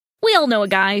We all know a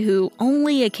guy who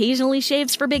only occasionally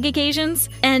shaves for big occasions,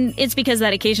 and it's because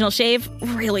that occasional shave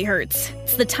really hurts.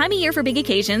 It's the time of year for big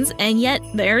occasions, and yet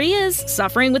there he is,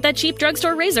 suffering with that cheap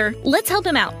drugstore razor. Let's help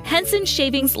him out. Henson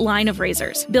Shaving's line of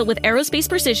razors, built with aerospace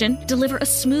precision, deliver a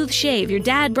smooth shave your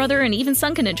dad, brother, and even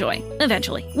son can enjoy,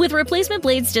 eventually. With replacement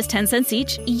blades just 10 cents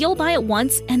each, you'll buy it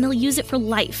once and they'll use it for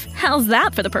life. How's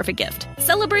that for the perfect gift?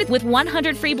 Celebrate with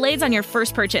 100 free blades on your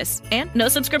first purchase, and no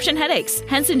subscription headaches.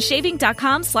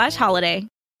 HensonShaving.com/holiday.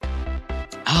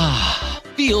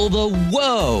 Feel the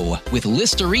whoa with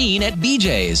Listerine at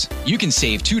BJ's. You can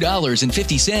save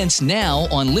 $2.50 now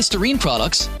on Listerine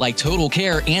products like Total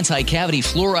Care Anti-Cavity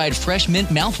Fluoride Fresh Mint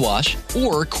Mouthwash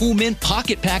or Cool Mint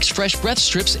Pocket Packs Fresh Breath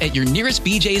Strips at your nearest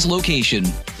BJ's location.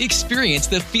 Experience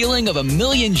the feeling of a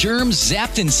million germs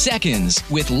zapped in seconds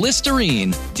with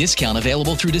Listerine. Discount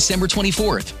available through December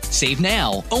 24th. Save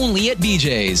now, only at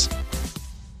BJ's.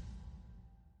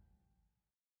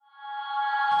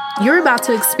 You're about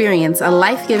to experience a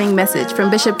life-giving message from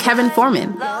Bishop Kevin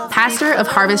Foreman, pastor of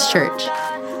Harvest Church.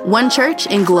 One church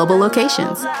in global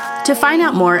locations. To find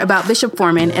out more about Bishop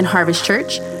Foreman and Harvest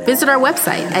Church, visit our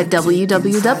website at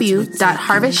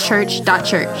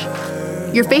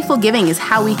www.harvestchurch.church. Your faithful giving is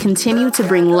how we continue to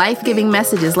bring life-giving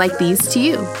messages like these to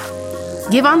you.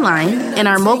 Give online, in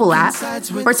our mobile app,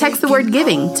 or text the word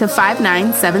giving to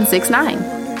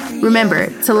 59769. Remember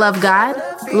to love God,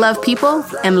 love people,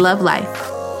 and love life.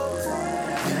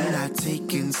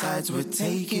 Taking sides, we're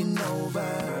taking over.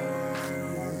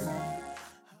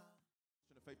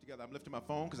 Faith together. I'm lifting my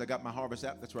phone because I got my Harvest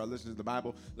app. That's where I listen to the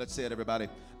Bible. Let's say it, everybody.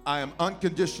 I am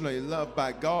unconditionally loved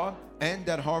by God and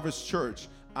at Harvest Church.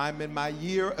 I'm in my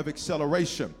year of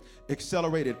acceleration,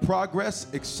 accelerated progress,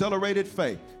 accelerated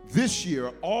faith. This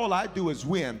year, all I do is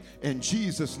win. In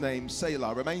Jesus' name,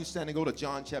 Selah. Remain standing. Go to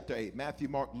John chapter 8. Matthew,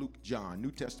 Mark, Luke, John.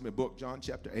 New Testament book, John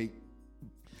chapter 8.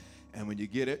 And when you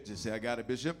get it, just say, I got it,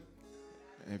 Bishop.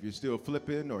 And if you're still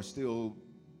flipping or still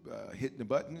hitting the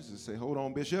buttons, just say, hold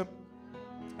on, Bishop.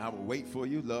 I will wait for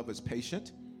you. Love is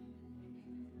patient.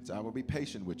 So I will be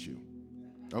patient with you.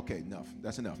 Okay, enough.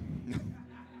 That's enough.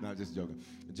 No, just joking.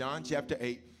 John chapter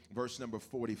 8, verse number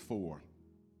 44.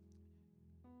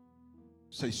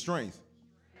 Say strength,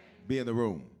 be in the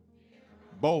room.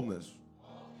 Boldness,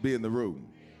 be in the room.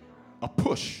 A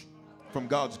push from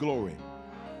God's glory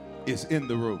is in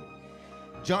the room.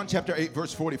 John chapter 8,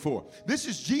 verse 44. This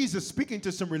is Jesus speaking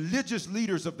to some religious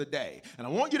leaders of the day. And I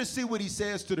want you to see what he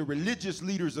says to the religious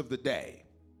leaders of the day.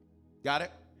 Got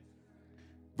it?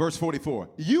 Verse 44.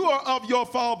 You are of your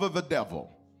father, the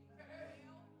devil.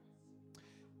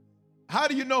 How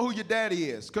do you know who your daddy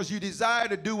is? Because you desire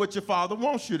to do what your father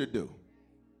wants you to do.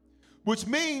 Which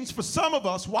means for some of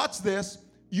us, watch this,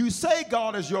 you say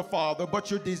God is your father, but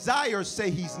your desires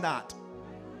say he's not.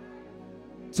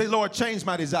 Say, Lord, change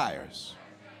my desires.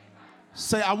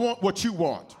 Say, I want what you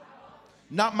want.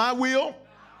 Not my will,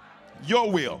 your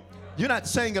will. You're not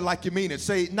saying it like you mean it.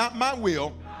 Say, not my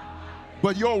will,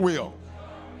 but your will.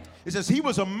 It says, he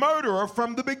was a murderer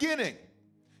from the beginning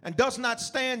and does not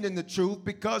stand in the truth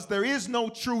because there is no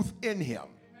truth in him.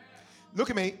 Look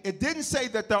at me. It didn't say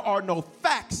that there are no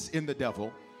facts in the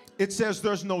devil. It says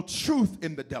there's no truth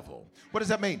in the devil. What does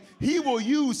that mean? He will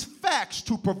use facts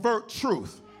to pervert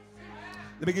truth.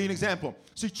 Let me give you an example.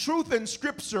 See, truth in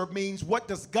Scripture means what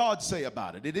does God say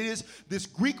about it? It is this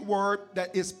Greek word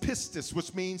that is pistis,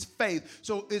 which means faith.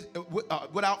 So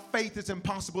without faith, it's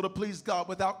impossible to please God.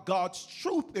 Without God's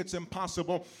truth, it's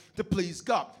impossible to please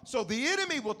God. So the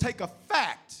enemy will take a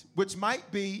fact, which might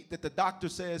be that the doctor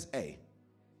says A,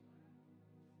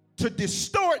 to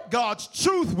distort God's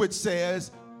truth, which says,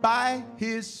 by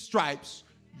his stripes,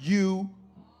 you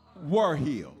were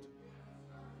healed.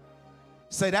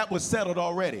 Say, that was settled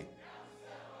already.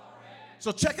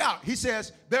 So check out. He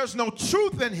says there's no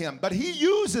truth in him, but he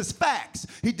uses facts.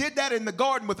 He did that in the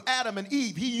garden with Adam and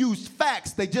Eve. He used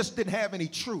facts. They just didn't have any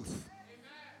truth.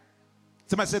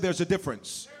 Somebody said there's a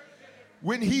difference.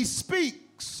 When he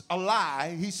speaks a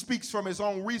lie, he speaks from his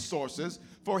own resources,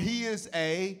 for he is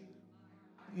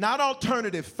not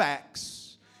alternative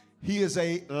facts. He is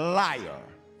a liar.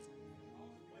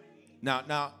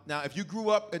 Now, if you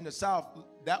grew up in the South,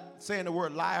 that saying the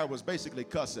word liar was basically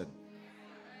cussing.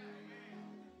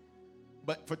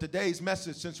 But for today's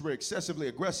message, since we're excessively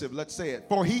aggressive, let's say it.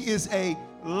 For he is a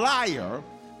liar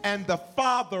and the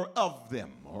father of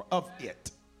them, or of it.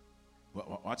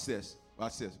 Watch this.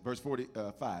 Watch this. Verse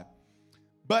 45.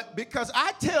 But because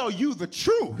I tell you the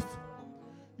truth,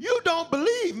 you don't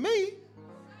believe me.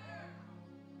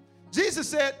 Jesus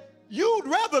said, you'd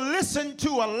rather listen to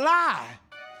a lie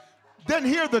than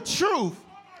hear the truth,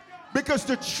 because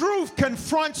the truth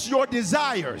confronts your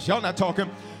desires. Y'all not talking.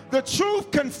 The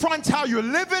truth confronts how you're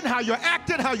living, how you're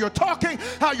acting, how you're talking,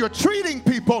 how you're treating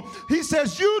people. He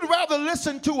says you'd rather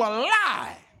listen to a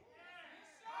lie.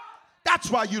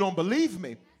 That's why you don't believe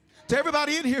me. To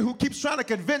everybody in here who keeps trying to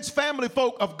convince family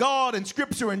folk of God and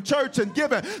scripture and church and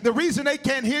giving, the reason they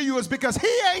can't hear you is because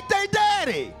he ain't their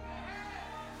daddy.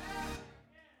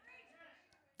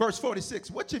 Verse 46,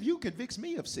 which of you convicts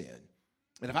me of sin?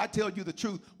 And if I tell you the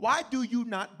truth, why do you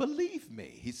not believe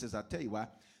me? He says, I'll tell you why.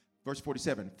 Verse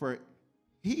 47, for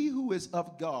he who is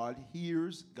of God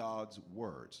hears God's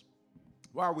words.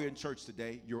 Why are we in church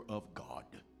today? You're of God.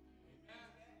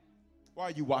 Why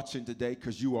are you watching today?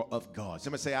 Because you are of God.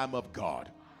 Somebody say, I'm of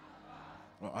God.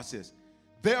 Well, I says,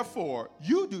 therefore,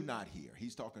 you do not hear.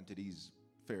 He's talking to these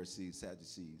Pharisees,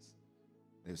 Sadducees.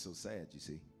 They're so sad, you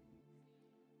see.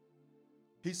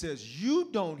 He says, you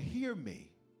don't hear me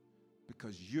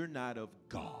because you're not of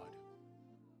God.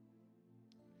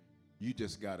 You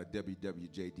just got a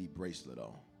WWJD bracelet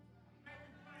on.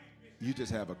 You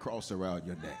just have a cross around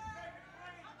your neck.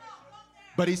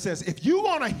 But he says, if you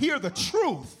want to hear the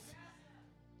truth,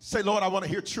 say, Lord, I want to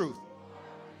hear truth.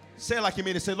 Say it like you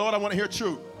mean it. Say, Lord, I want to hear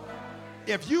truth.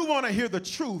 If you want to hear the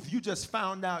truth, you just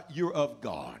found out you're of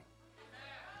God.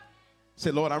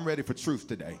 Say, Lord, I'm ready for truth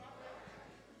today.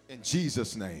 In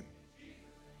Jesus' name,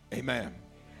 amen.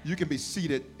 You can be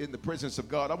seated in the presence of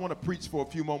God. I want to preach for a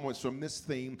few moments from this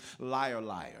theme, Liar,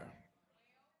 Liar.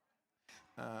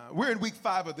 We're in week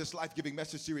 5 of this life-giving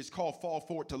message series called Fall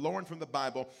Forward, to learn from the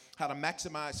Bible how to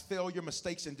maximize failure,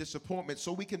 mistakes, and disappointment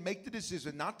so we can make the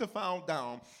decision not to fall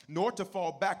down nor to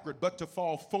fall backward, but to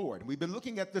fall forward. We've been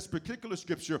looking at this particular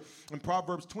scripture in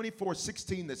Proverbs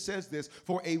 24:16 that says this,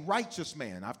 for a righteous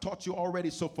man. I've taught you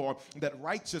already so far that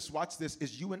righteous, watch this,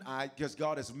 is you and I, because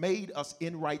God has made us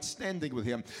in right standing with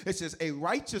him. It says a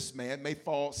righteous man may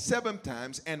fall 7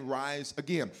 times and rise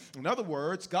again. In other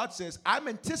words, God says, I'm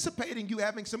anticipating you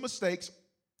having some mistakes.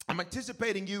 I'm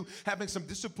anticipating you having some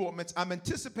disappointments. I'm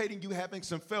anticipating you having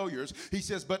some failures. He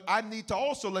says, but I need to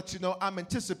also let you know I'm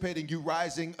anticipating you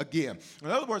rising again. In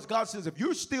other words, God says, if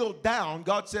you're still down,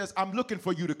 God says, I'm looking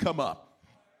for you to come up.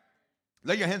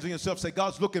 Lay your hands on yourself. Say,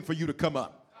 God's looking for you to come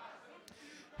up.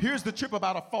 Here's the trip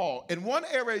about a fall. In one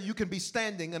area, you can be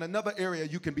standing. In another area,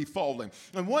 you can be falling.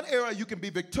 In one area, you can be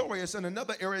victorious. In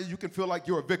another area, you can feel like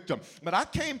you're a victim. But I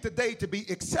came today to be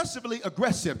excessively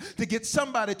aggressive, to get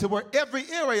somebody to where every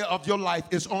area of your life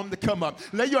is on the come up.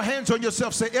 Lay your hands on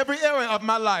yourself. Say, every area of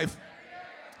my life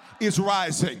is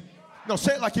rising. No,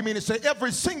 say it like you mean it. Say,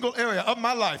 every single area of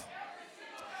my life,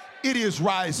 it is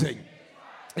rising.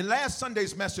 In last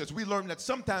Sunday's message, we learned that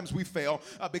sometimes we fail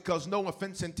because, no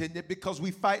offense intended, because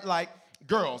we fight like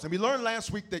girls. And we learned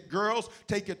last week that girls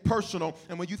take it personal.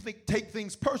 And when you take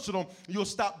things personal, you'll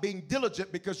stop being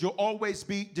diligent because you'll always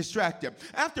be distracted.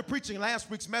 After preaching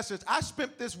last week's message, I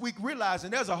spent this week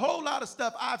realizing there's a whole lot of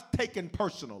stuff I've taken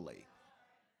personally.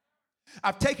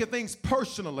 I've taken things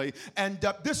personally, and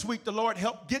this week the Lord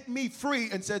helped get me free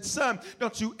and said, son,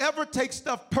 don't you ever take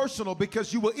stuff personal,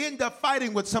 because you will end up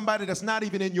fighting with somebody that's not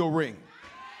even in your ring.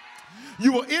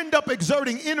 You will end up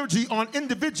exerting energy on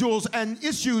individuals and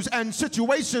issues and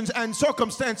situations and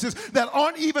circumstances that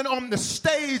aren't even on the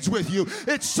stage with you.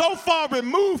 It's so far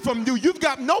removed from you. You've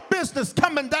got no business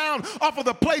coming down off of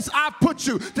the place I've put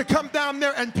you to come down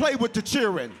there and play with the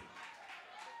cheering.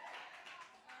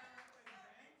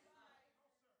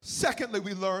 Secondly,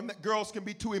 we learned that girls can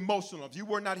be too emotional. If you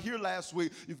were not here last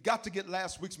week, you've got to get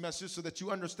last week's message so that you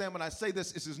understand when I say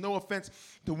this, this is no offense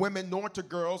to women nor to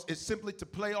girls. It's simply to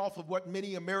play off of what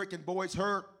many American boys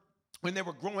heard when they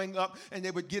were growing up, and they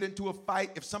would get into a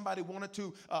fight. If somebody wanted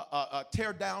to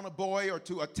tear down a boy or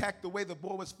to attack the way the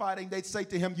boy was fighting, they'd say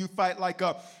to him, you fight like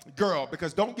a girl.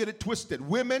 Because don't get it twisted.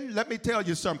 Women, let me tell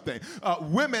you something.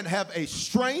 Women have a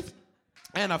strength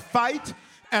and a fight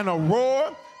and a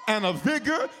roar and a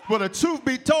vigor. But the truth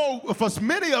be told, for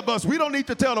many of us, we don't need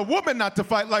to tell a woman not to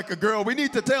fight like a girl. We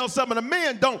need to tell some of the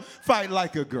men, don't fight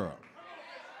like a girl.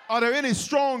 Are there any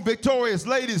strong, victorious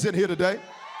ladies in here today?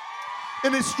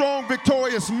 Any strong,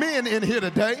 victorious men in here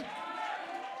today?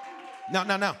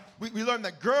 Now. We learned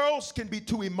that girls can be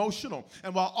too emotional.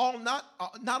 And while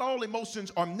not all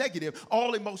emotions are negative,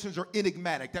 all emotions are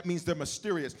enigmatic. That means they're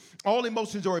mysterious. All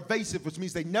emotions are evasive, which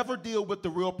means they never deal with the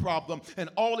real problem.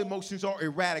 And all emotions are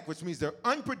erratic, which means they're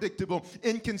unpredictable,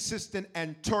 inconsistent,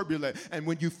 and turbulent. And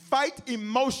when you fight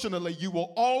emotionally, you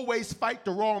will always fight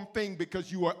the wrong thing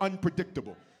because you are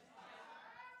unpredictable.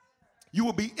 You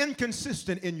will be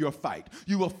inconsistent in your fight.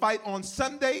 You will fight on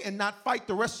Sunday and not fight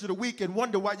the rest of the week and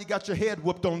wonder why you got your head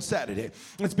whooped on Saturday.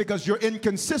 It's because you're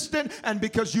inconsistent and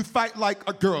because you fight like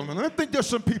a girl. And I think there's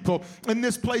some people in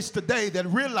this place today that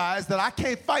realize that I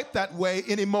can't fight that way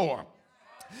anymore.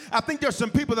 I think there's some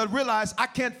people that realize I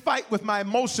can't fight with my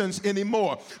emotions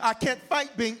anymore. I can't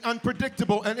fight being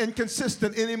unpredictable and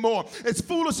inconsistent anymore. It's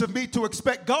foolish of me to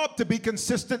expect God to be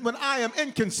consistent when I am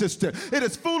inconsistent. It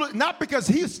is foolish, not because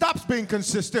he stops being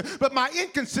consistent, but my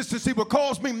inconsistency will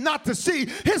cause me not to see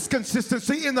his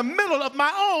consistency in the middle of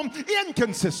my own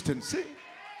inconsistency.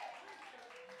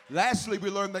 Lastly, we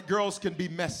learned that girls can be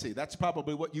messy. That's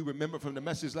probably what you remember from the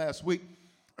message last week.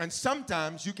 And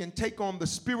sometimes you can take on the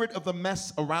spirit of the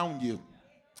mess around you,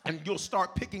 and you'll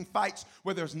start picking fights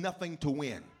where there's nothing to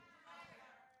win.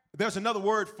 There's another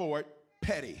word for it,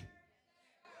 petty.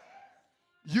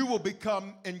 You will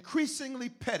become increasingly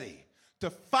petty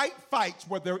to fight fights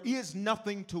where there is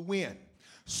nothing to win.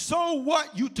 So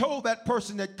what? You told that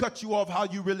person that cut you off how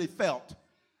you really felt.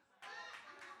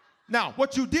 Now,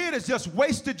 what you did is just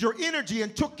wasted your energy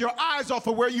and took your eyes off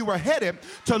of where you were headed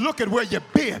to look at where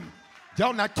you've been.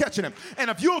 Y'all not catching him. And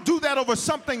if you'll do that over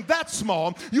something that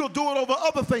small, you'll do it over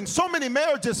other things. So many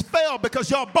marriages fail because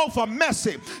y'all both are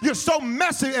messy. You're so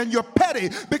messy and you're petty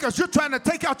because you're trying to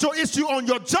take out your issue on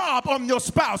your job, on your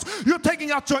spouse. You're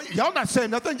taking out your, y'all not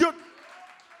saying nothing.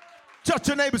 Touch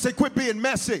your neighbor and say, quit being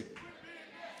messy.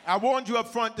 I warned you up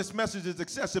front, this message is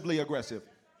excessively aggressive.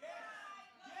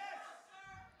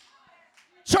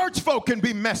 Church folk can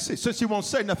be messy. Since you won't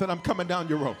say nothing, I'm coming down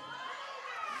your road.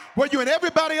 Where you're in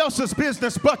everybody else's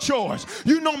business but yours.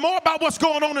 You know more about what's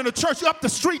going on in the church up the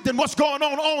street than what's going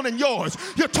on in yours.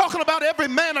 You're talking about every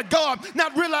man of God,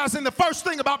 not realizing the first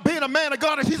thing about being a man of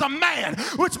God is he's a man,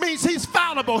 which means he's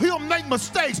fallible. He'll make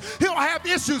mistakes. He'll have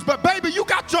issues. But baby, you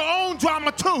got your own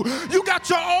drama too. You got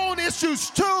your own issues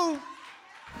too.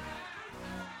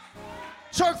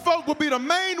 Church folk will be the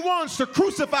main ones to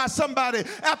crucify somebody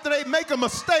after they make a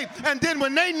mistake. And then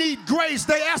when they need grace,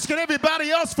 they asking everybody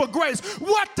else for grace.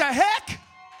 What the heck?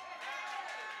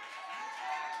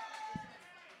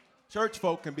 Church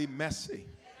folk can be messy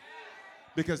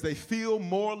because they feel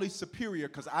morally superior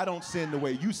because I don't sin the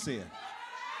way you sin.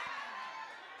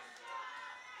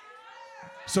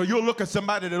 So you'll look at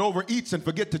somebody that overeats and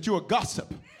forget that you're a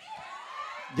gossip.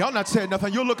 Y'all not saying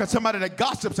nothing. You'll look at somebody that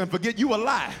gossips and forget you a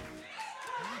lie.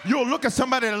 You'll look at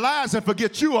somebody that lies and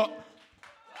forget you are.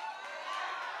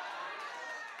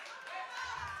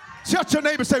 Touch your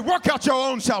neighbor and say, work out your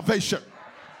own salvation.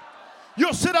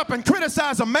 You'll sit up and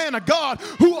criticize a man of God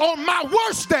who on my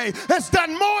worst day has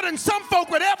done more than some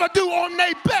folk would ever do on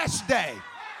their best day.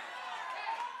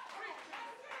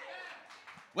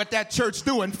 What that church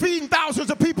doing? Feeding thousands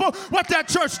of people? What that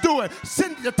church doing?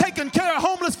 Taking care of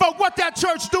homeless folk? What that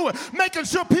church doing? Making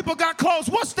sure people got clothes?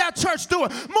 What's that church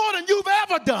doing? More than you've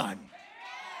ever done.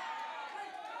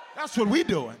 That's what we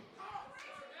doing.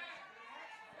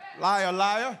 Liar,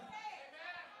 liar.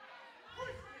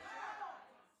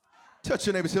 Touch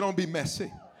your neighbor and say, don't be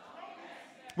messy.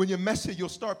 When you're messy, you'll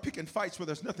start picking fights where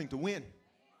there's nothing to win.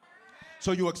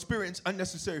 So you'll experience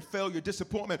unnecessary failure,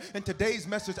 disappointment. In today's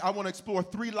message, I want to explore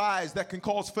 3 lies that can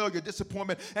cause failure,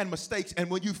 disappointment, and mistakes. And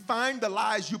when you find the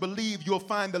lies you believe, you'll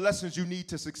find the lessons you need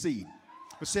to succeed.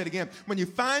 Let's say it again. When you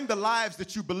find the lies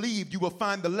that you believe, you will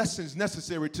find the lessons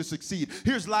necessary to succeed.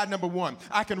 Here's lie number 1.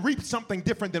 I can reap something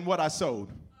different than what I sowed.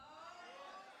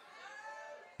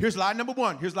 Here's lie number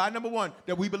 1. Here's lie number 1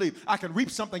 that we believe. I can reap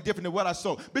something different than what I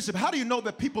sowed. Bishop, how do you know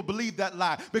that people believe that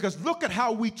lie? Because look at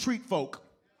how we treat folk.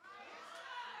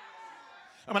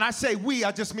 When I say we,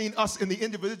 I just mean us in the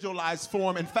individualized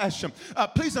form and fashion.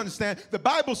 Please understand, the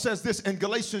Bible says this in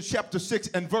Galatians chapter 6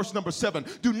 and verse number 7.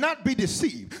 Do not be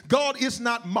deceived. God is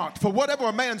not mocked. For whatever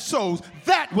a man sows,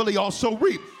 that will he also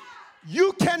reap.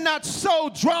 You cannot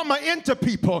sow drama into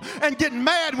people and get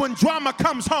mad when drama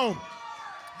comes home.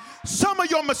 Some of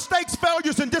your mistakes,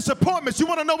 failures, and disappointments, you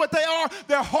want to know what they are?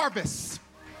 They're harvests.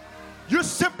 You're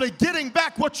simply getting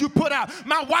back what you put out.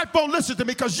 My wife won't listen to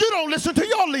me because you don't listen to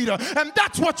your leader. And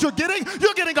that's what you're getting.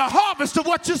 You're getting a harvest of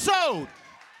what you sowed.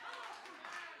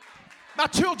 My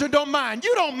children don't mind.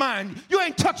 You don't mind. You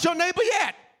ain't touched your neighbor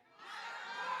yet.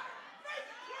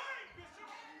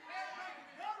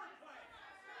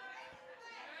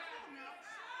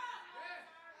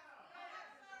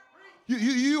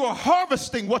 You are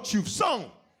harvesting what you've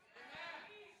sown.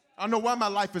 I don't know why my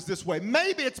life is this way.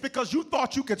 Maybe it's because you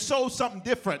thought you could sow something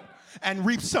different and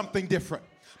reap something different.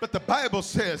 But the Bible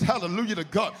says, hallelujah to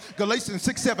God, Galatians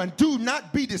 6:7, do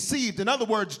not be deceived. In other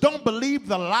words, don't believe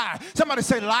the lie. Somebody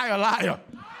say liar, liar.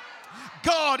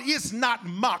 God is not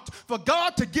mocked. For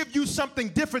God to give you something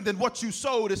different than what you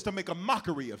sowed is to make a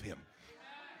mockery of him.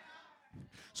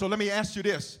 So let me ask you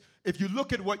this. If you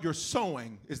look at what you're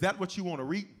sowing, is that what you want to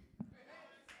reap?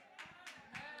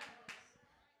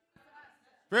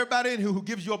 For everybody in here who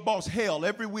gives your boss hell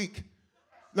every week,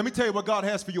 let me tell you what God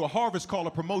has for you, a harvest called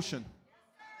a promotion.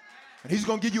 And he's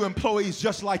going to give you employees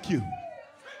just like you.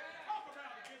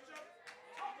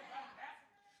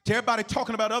 To everybody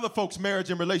talking about other folks' marriage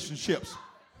and relationships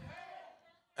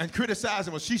and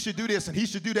criticizing, well, she should do this and he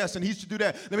should do this and he should do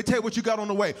that. Let me tell you what you got on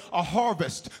the way, a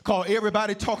harvest called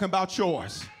everybody talking about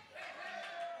yours.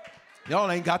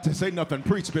 Y'all ain't got to say nothing,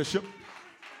 preach, Bishop.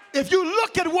 If you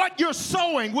look at what you're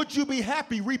sowing, would you be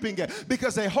happy reaping it?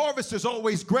 Because a harvest is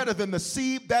always greater than the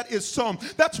seed that is sown.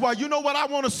 That's why, you know what I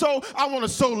want to sow? I want to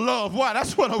sow love. Why?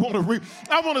 That's what I want to reap.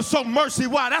 I want to sow mercy.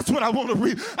 Why? That's what I want to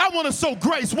reap. I want to sow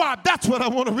grace. Why? That's what I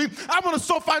want to reap. I want to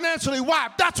sow financially. Why?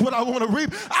 That's what I want to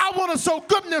reap. I want to sow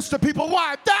goodness to people.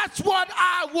 Why? That's what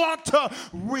I want to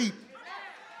reap.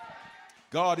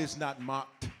 God is not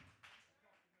mocked.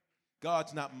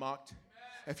 God's not mocked.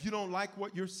 If you don't like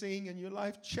what you're seeing in your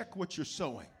life, check what you're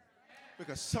sowing.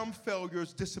 Because some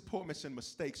failures, disappointments, and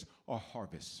mistakes are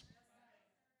harvests.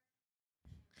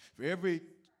 For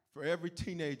every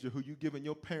teenager who you giving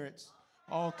your parents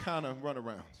all kind of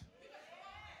runarounds,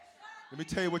 let me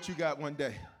tell you what you got one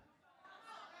day.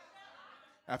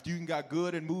 After you got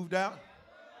good and moved out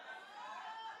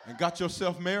and got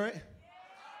yourself married,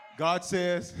 God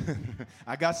says,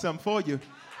 I got something for you.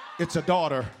 It's a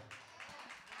daughter.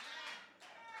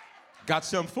 Got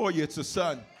something for you, it's a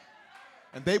son.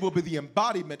 And they will be the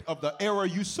embodiment of the error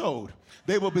you sowed.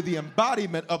 They will be the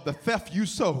embodiment of the theft you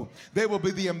sowed. They will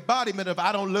be the embodiment of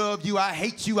I don't love you, I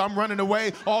hate you, I'm running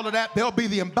away, all of that. They'll be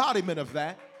the embodiment of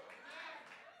that.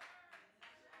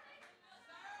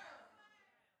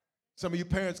 Some of you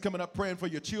parents coming up praying for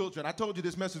your children. I told you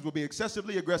this message will be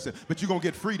excessively aggressive, but you're going to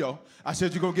get free though. I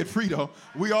said you're going to get free though.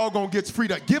 We all going to get free.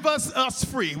 Give us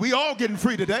free. We all getting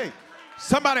free today.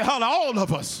 Somebody holler, all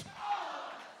of us.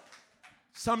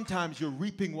 Sometimes you're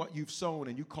reaping what you've sown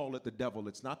and you call it the devil.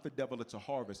 It's not the devil, it's a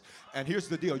harvest. And here's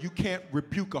the deal, you can't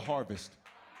rebuke a harvest.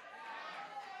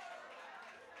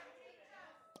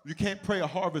 You can't pray a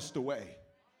harvest away.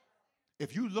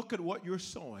 If you look at what you're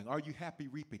sowing, are you happy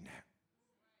reaping that?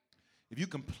 If you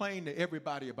complain to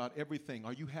everybody about everything,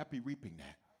 are you happy reaping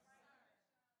that?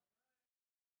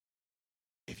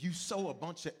 If you sow a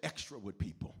bunch of extra with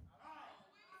people,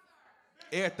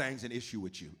 everything's an issue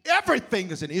with you.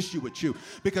 Everything is an issue with you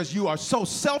because you are so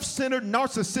self-centered,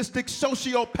 narcissistic,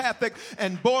 sociopathic,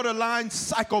 and borderline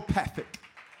psychopathic.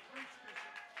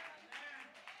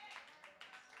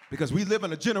 Because we live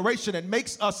in a generation that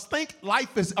makes us think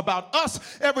life is about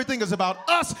us. Everything is about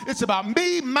us. It's about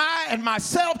me, my, and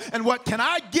myself, and what can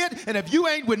I get? And if you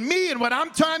ain't with me and what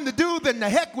I'm trying to do, then the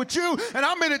heck with you. And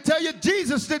I'm here to tell you,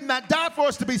 Jesus did not die for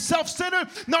us to be self-centered,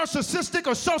 narcissistic,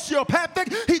 or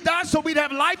sociopathic. He died so we'd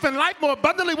have life and life more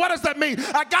abundantly. What does that mean?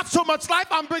 I got so much life,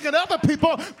 I'm bringing other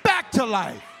people back to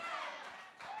life.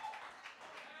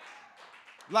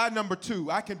 Lie number 2,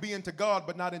 I can be into God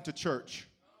but not into church.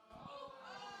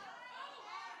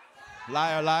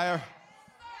 Liar, liar.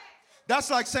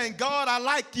 That's like saying, God, I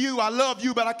like you, I love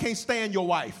you, but I can't stand your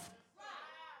wife.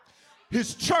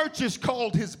 His church is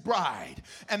called his bride.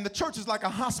 And the church is like a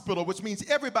hospital, which means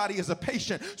everybody is a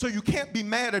patient. So you can't be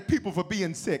mad at people for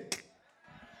being sick.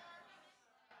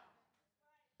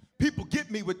 People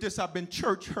get me with this, I've been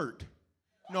church hurt.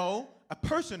 No, a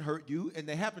person hurt you and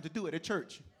they happen to do it at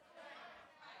church.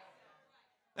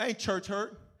 That ain't church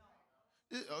hurt.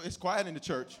 It's quiet in the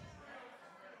church.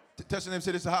 Touch the name,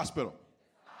 say it's a hospital.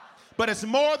 But it's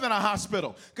more than a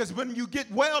hospital. Because when you get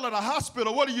well at a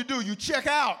hospital, what do? You check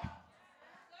out.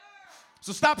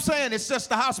 So stop saying it's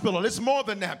just a hospital. It's more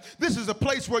than that. This is a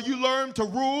place where you learn to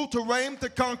rule, to reign, to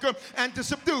conquer, and to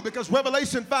subdue. Because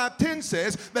Revelation 5:10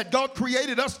 says that God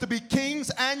created us to be kings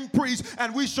and priests,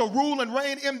 and we shall rule and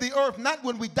reign in the earth, not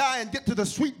when we die and get to the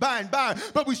sweet by and by,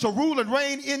 but we shall rule and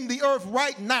reign in the earth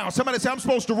right now. Somebody say, I'm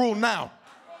supposed to rule now.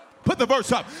 Put the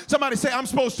verse up. Somebody say, I'm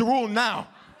supposed to rule now.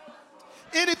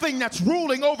 Anything that's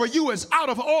ruling over you is out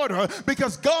of order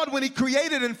because God, when he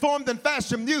created and formed and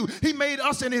fashioned you, he made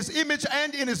us in his image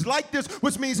and in his likeness,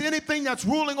 which means anything that's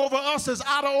ruling over us is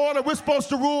out of order. We're supposed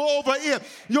to rule over it.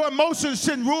 Your emotions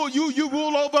shouldn't rule you. You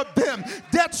rule over them.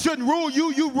 Debt shouldn't rule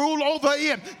you. You rule over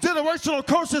it. Generational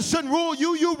curses shouldn't rule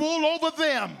you. You rule over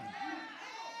them.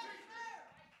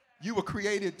 You were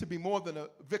created to be more than a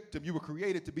victim. You were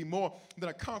created to be more than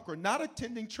a conqueror. Not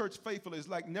attending church faithfully is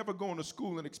like never going to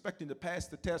school and expecting to pass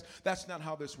the test. That's not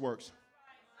how this works.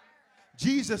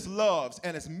 Jesus loves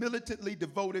and is militantly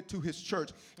devoted to his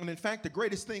church. And in fact, the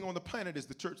greatest thing on the planet is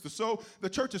the church. The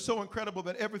church is so incredible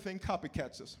that everything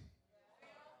copycats us.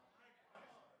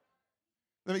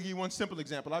 Let me give you one simple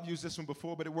example. I've used this one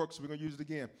before, but it works, so we're going to use it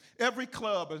again. Every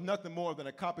club is nothing more than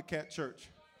a copycat church.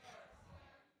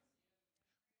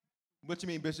 What you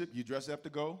mean, Bishop? You dress up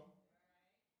to go.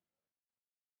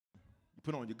 You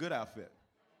put on your good outfit.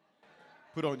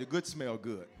 Put on your good smell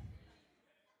good.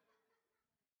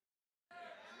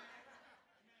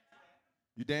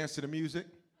 You dance to the music.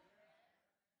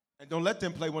 And don't let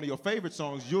them play one of your favorite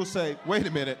songs. You'll say, wait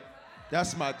a minute,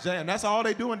 that's my jam. That's all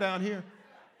they doing down here.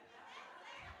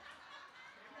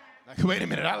 Like, wait a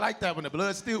minute, I like that when the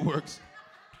blood still works.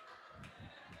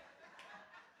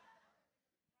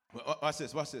 Well, watch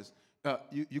this, watch this.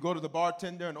 You go to the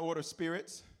bartender and order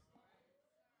spirits.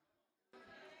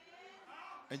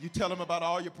 And you tell them about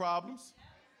all your problems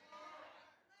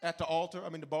at the altar,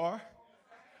 the bar.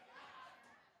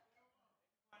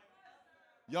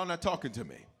 Y'all not talking to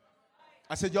me.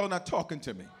 I said, y'all not talking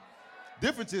to me.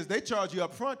 Difference is they charge you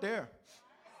up front there.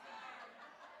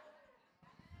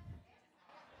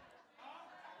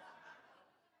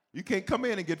 You can't come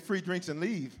in and get free drinks and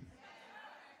leave.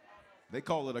 They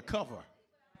call it a cover.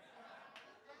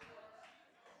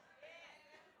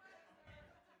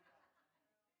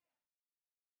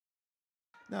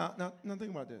 Now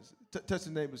think about this. Touch the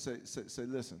neighbor and say,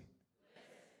 listen.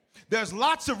 There's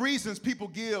lots of reasons people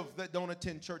give that don't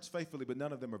attend church faithfully, but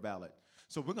none of them are valid.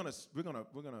 So we're gonna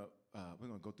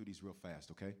go through these real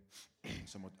fast, okay?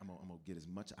 So I'm gonna get as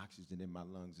much oxygen in my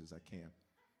lungs as I can.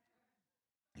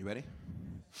 You ready?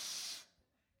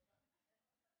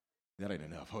 That ain't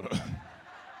enough. Hold on.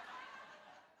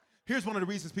 Here's one of the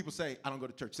reasons people say, I don't go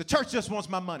to church. The church just wants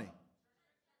my money.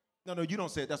 No, you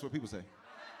don't say it. That's what people say.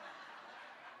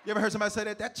 You ever heard somebody say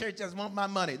that? That church just wants my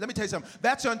money. Let me tell you something.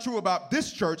 That's untrue about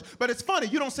this church, but it's funny.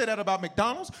 You don't say that about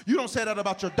McDonald's. You don't say that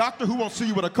about your doctor who won't see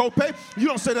you with a copay. You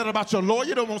don't say that about your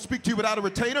lawyer who won't speak to you without a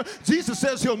retainer. Jesus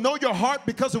says he'll know your heart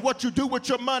because of what you do with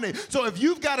your money. So if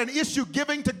you've got an issue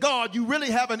giving to God, you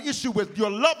really have an issue with your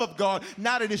love of God,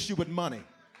 not an issue with money.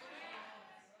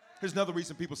 Here's another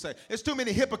reason people say, there's too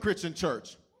many hypocrites in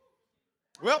church.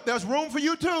 Well, there's room for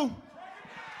you too.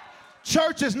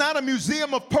 Church is not a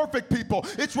museum of perfect people.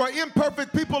 It's where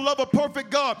imperfect people love a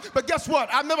perfect God. But guess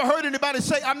what? I've never heard anybody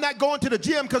say, I'm not going to the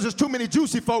gym because there's too many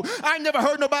juicy folk. I never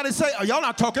heard nobody say, oh, y'all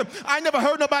not talking. I never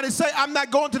heard nobody say, I'm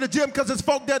not going to the gym because there's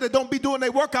folk there that don't be doing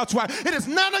their workouts right. It is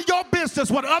none of your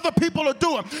business what other people are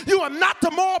doing. You are not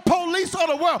the moral police of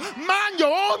the world. Mind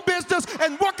your own business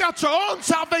and work out your own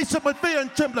salvation with fear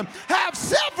and trembling. Have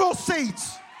several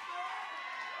seats.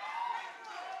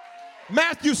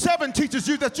 Matthew 7 teaches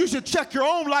you that you should check your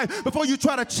own life before you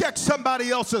try to check somebody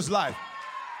else's life.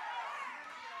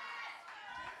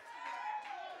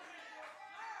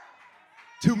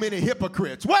 Too many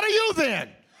hypocrites. What are you then?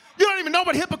 You don't even know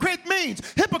what hypocrite means.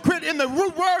 Hypocrite in the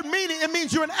root word meaning, it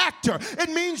means you're an actor. It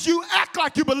means you act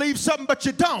like you believe something, but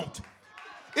you don't.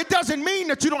 It doesn't mean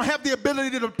that you don't have the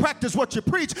ability to practice what you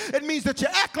preach. It means that you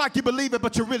act like you believe it,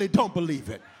 but you really don't believe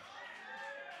it.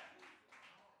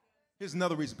 Here's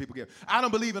another reason people give. I don't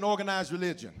believe in organized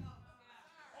religion.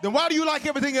 Then why do you like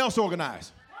everything else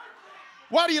organized?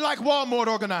 Why do you like Walmart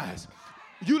organized?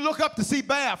 You look up to see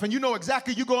Bath and you know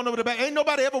exactly you're going over to Bath. Ain't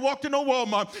nobody ever walked in no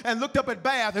Walmart and looked up at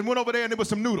Bath and went over there and there was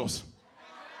some noodles.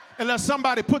 Unless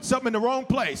somebody put something in the wrong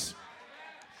place.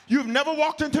 You've never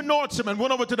walked into Nordstrom and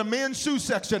went over to the men's shoe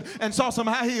section and saw some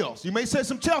high heels. You may say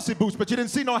some Chelsea boots, but you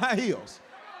didn't see no high heels.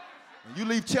 And you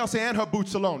leave Chelsea and her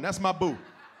boots alone. That's my boo.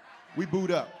 We booed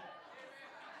up.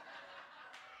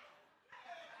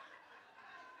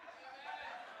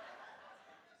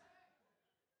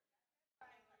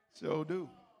 So do.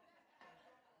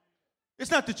 It's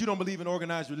not that you don't believe in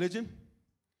organized religion.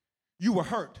 You were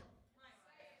hurt.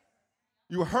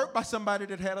 You were hurt by somebody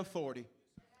that had authority.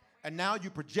 And now you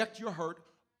project your hurt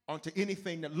onto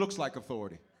anything that looks like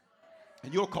authority.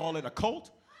 And you'll call it a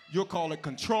cult. You'll call it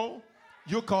control.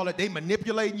 You'll call it they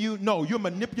manipulating you. No, you're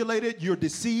manipulated, you're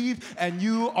deceived, and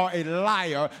you are a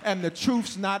liar, and the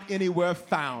truth's not anywhere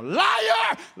found.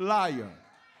 Liar! Liar.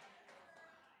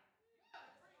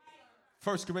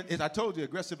 1 Corinthians, I told you,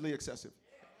 aggressively excessive.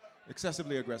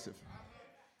 Excessively aggressive.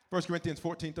 1 Corinthians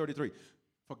 14:33.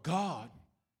 For God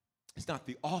is not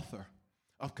the author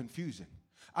of confusion.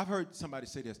 I've heard somebody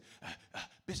say this,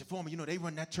 Bishop Foreman, they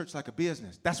run that church like a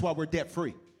business. That's why we're debt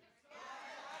free.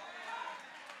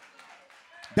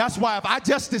 That's why if I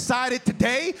just decided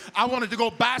today I wanted to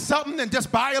go buy something and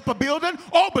just buy up a building,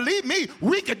 oh, believe me,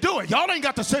 we could do it. Y'all ain't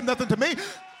got to say nothing to me.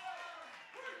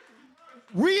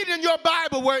 Read in your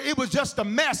Bible where it was just a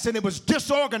mess and it was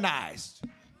disorganized.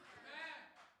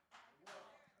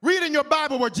 Read in your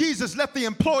Bible where Jesus let the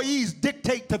employees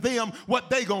dictate to them what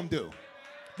they gonna do.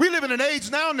 We live in an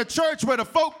age now in the church where the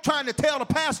folk trying to tell the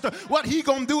pastor what he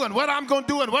gonna do and what I'm gonna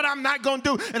do and what I'm not gonna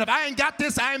do. And if I ain't got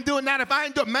this, I ain't doing that. If I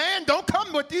ain't doing, man, don't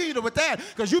come with either with that,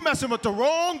 because you messing with the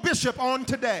wrong bishop on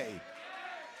today.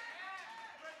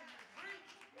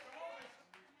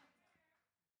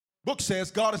 Book says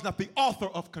God is not the author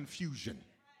of confusion,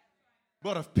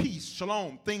 but of peace,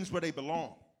 shalom, things where they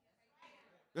belong.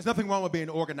 There's nothing wrong with being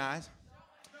organized.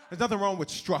 There's nothing wrong with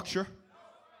structure.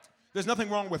 There's nothing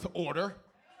wrong with order.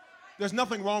 There's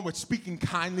nothing wrong with speaking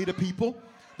kindly to people.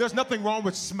 There's nothing wrong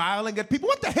with smiling at people.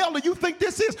 What the hell do you think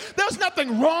this is? There's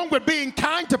nothing wrong with being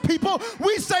kind to people.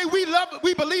 We say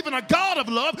we believe in a God of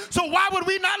love, so why would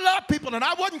we not love people? And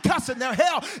I wasn't cussing there.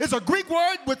 Hell is a Greek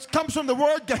word which comes from the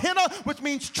word Gehenna, which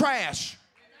means trash.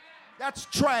 That's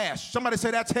trash. Somebody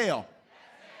say that's hell.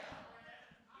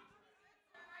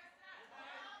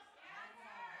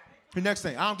 The next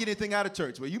thing, I don't get anything out of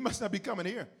church. Well, you must not be coming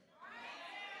here.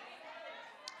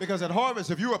 Because at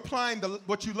Harvest, if you're applying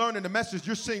what you learn in the message,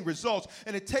 you're seeing results.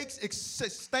 And it takes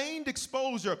sustained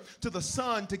exposure to the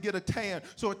sun to get a tan.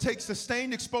 So it takes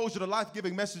sustained exposure to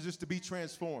life-giving messages to be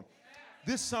transformed.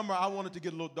 This summer, I wanted to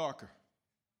get a little darker.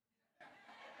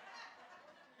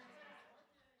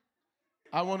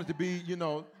 I wanted to be,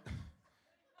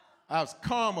 I was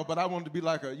caramel, but I wanted to be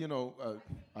like a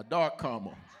dark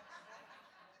caramel.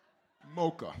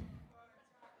 Mocha.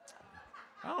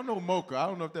 I don't know mocha. I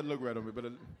don't know if that looked right on me, but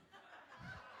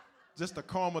just a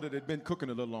caramel that had been cooking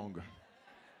a little longer.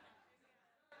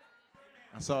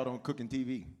 I saw it on cooking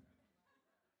TV.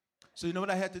 So you know what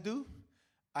I had to do?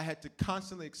 I had to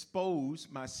constantly expose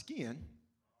my skin.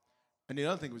 And the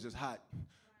other thing was just hot.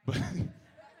 But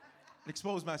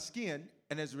expose my skin,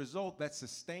 and as a result, that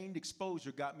sustained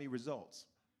exposure got me results.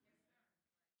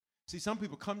 See, some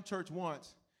people come to church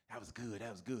once, that was good.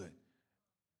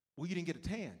 Well, you didn't get a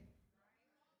tan.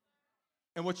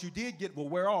 And what you did get will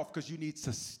wear off because you need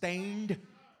sustained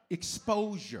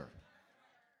exposure.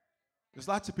 There's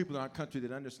lots of people in our country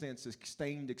that understand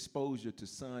sustained exposure to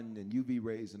sun and UV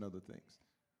rays and other things.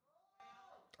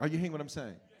 Are you hearing what I'm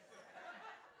saying?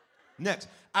 Next,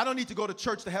 I don't need to go to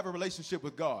church to have a relationship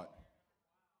with God.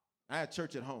 I have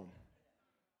church at home.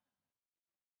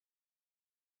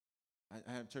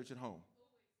 I have church at home.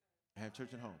 I have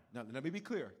church at home. Now, let me be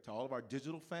clear to all of our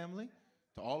digital family,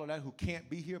 to all of that who can't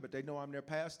be here, but they know I'm their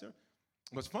pastor.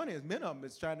 What's funny is many of them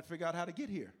is trying to figure out how to get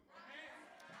here.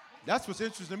 That's what's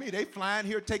interesting to me. They flying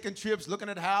here, taking trips, looking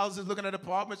at houses, looking at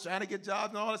apartments, trying to get jobs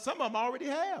and all that. Some of them already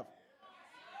have.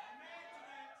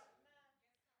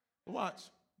 But watch.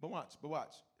 I'm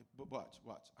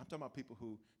talking about people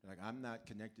who, like, I'm not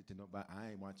connected to nobody. I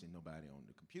ain't watching nobody on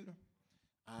the computer.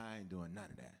 I ain't doing none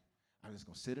of that. I'm just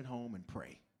going to sit at home and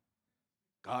pray.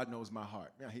 God knows my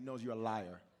heart. Yeah, he knows you're a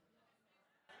liar.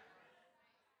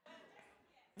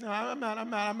 No,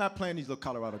 I'm not playing these little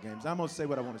Colorado games. I'm going to say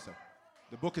what I want to say.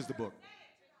 The book is the book.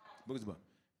 The book is the book.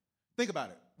 Think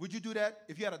about it. Would you do that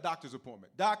if you had a doctor's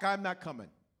appointment? Doc, I'm not coming.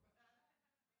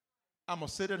 I'm going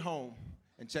to sit at home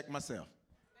and check myself.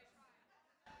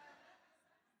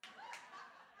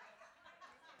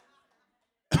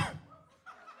 The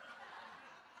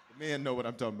men know what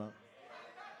I'm talking about.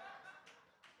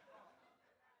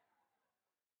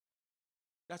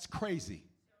 That's crazy.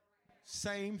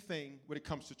 Same thing when it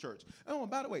comes to church. Oh, and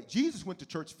by the way, Jesus went to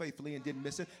church faithfully and didn't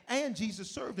miss it, and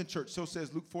Jesus served in church, so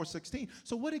says Luke 4:16.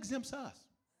 So what exempts us?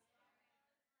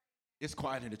 It's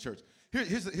quiet in the church.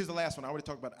 Here's the last one I already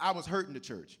talked about. I was hurt in the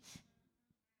church.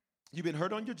 You've been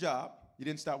hurt on your job. You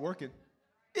didn't stop working.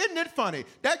 Isn't it funny?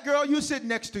 That girl you sit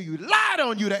next to you lied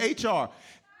on you to HR,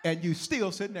 and you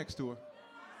still sit next to her.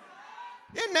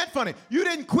 Isn't that funny? You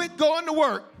didn't quit going to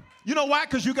work. You know why?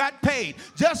 Because you got paid.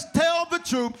 Just tell the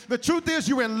truth. The truth is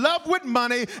you're in love with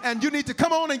money, and you need to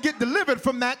come on and get delivered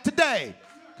from that today.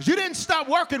 Because you didn't stop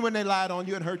working when they lied on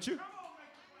you and hurt you.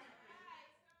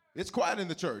 It's quiet in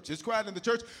the church. It's quiet in the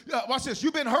church. Watch this.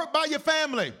 You've been hurt by your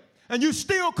family, and you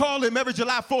still call them every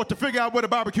July 4th to figure out where the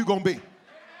barbecue going to be.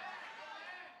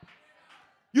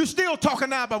 You still talking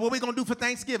now about what we're going to do for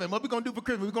Thanksgiving, what we're going to do for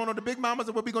Christmas. We're going on the Big Mamas,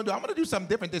 and what we're going to do. I'm going to do something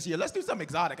different this year. Let's do something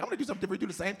exotic. I'm going to do something different. We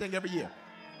do the same thing every year.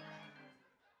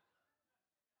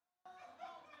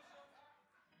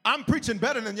 I'm preaching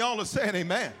better than y'all are saying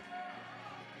amen.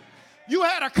 You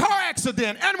had a car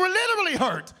accident and were literally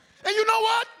hurt. And you know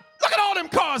what? Look at all them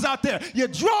cars out there. You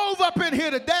drove up in here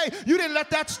today. You didn't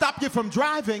let that stop you from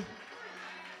driving.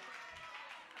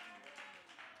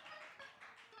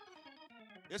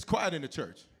 It's quiet in the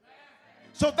church.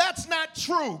 So that's not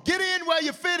true. Get in where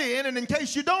you fit in, and in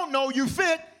case you don't know, you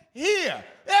fit here.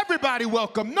 Everybody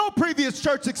welcome. No previous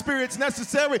church experience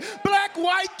necessary. Black,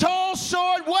 white, tall,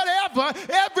 short, whatever.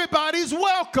 Everybody's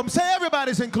welcome. Say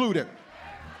everybody's included.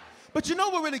 But you know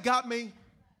what really got me?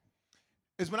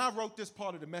 Is when I wrote this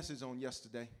part of the message on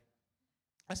yesterday.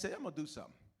 I said, I'm going to do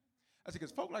something. I said,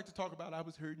 because folk like to talk about I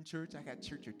was hurt in church. I got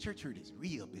church hurt. Church hurt is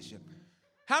real, Bishop.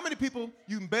 How many people,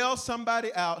 you can bail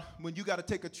somebody out when you got to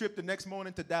take a trip the next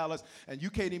morning to Dallas and you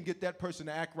can't even get that person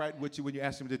to act right with you when you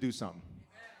ask them to do something?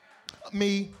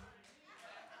 Me.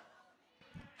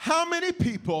 How many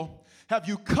people have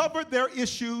you covered their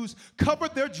issues,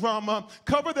 covered their drama,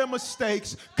 covered their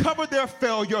mistakes, covered their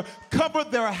failure,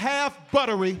 covered their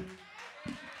half-buttery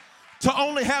to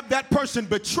only have that person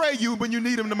betray you when you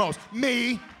need them the most?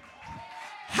 Me.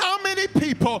 How many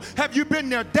people have you been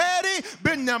their daddy,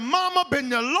 been their mama, been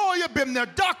their lawyer, been their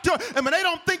doctor, and when they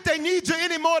don't think they need you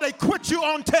anymore, they quit you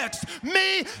on text?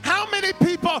 Me. How many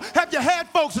people have you had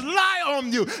folks lie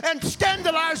on you and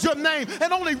scandalize your name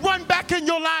and only run back in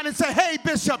your line and say, hey,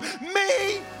 Bishop?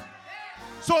 Me.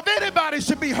 So if anybody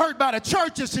should be hurt by the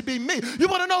church, it should be me. You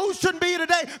want to know who shouldn't be here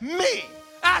today? Me.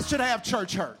 I should have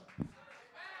church hurt.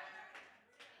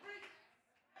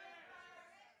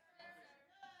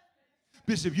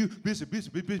 Bishop,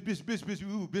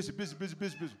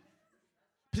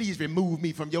 please remove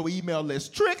me from your email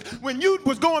list. Trick, when you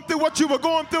was going through what you were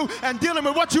going through and dealing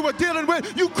with what you were dealing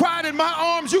with, you cried in my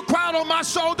arms, you cried on my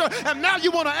shoulder, and now you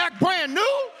want to act brand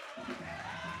new?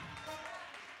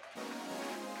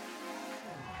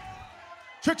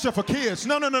 Tricks are for kids.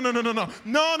 No.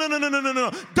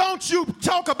 Don't you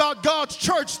talk about God's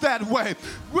church that way.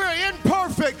 We're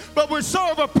imperfect, but we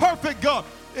serve a perfect God.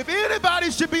 If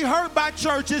anybody should be hurt by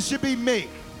church, it should be me.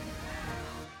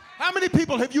 How many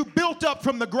people have you built up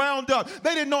from the ground up?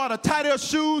 They didn't know how to tie their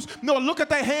shoes, nor look at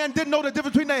their hand, didn't know the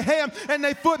difference between their hand and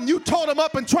their foot, and you taught them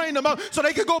up and trained them up so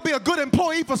they could go be a good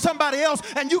employee for somebody else,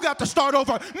 and you got to start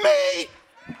over. Me!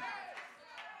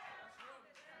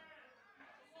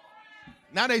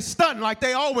 Now they stunned like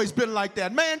they always been like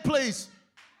that. Man, please.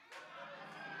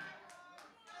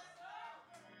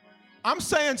 I'm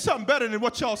saying something better than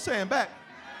what y'all saying back.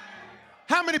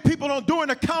 How many people during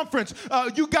a conference,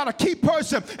 you got a key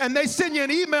person and they send you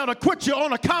an email to quit you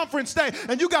on a conference day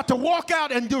and you got to walk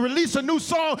out and release a new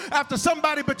song after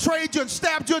somebody betrayed you and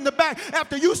stabbed you in the back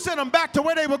after you sent them back to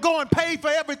where they were going, paid for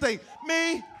everything?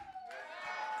 Me?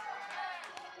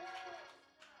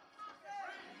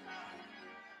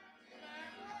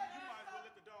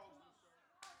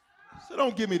 So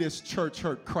don't give me this church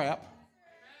hurt crap.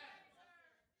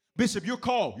 Bishop, you're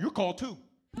called. You're called too.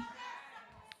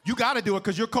 You got to do it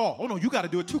because you're called. Oh, no, you got to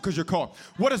do it too because you're called.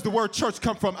 What does the word church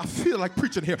come from? I feel like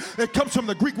preaching here. It comes from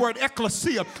the Greek word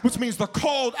ekklesia, which means the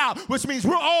called out, which means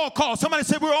we're all called. Somebody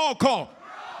say we're all called.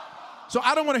 So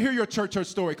I don't want to hear your church hurt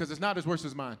story because it's not as worse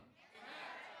as mine.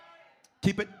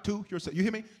 Keep it to yourself. You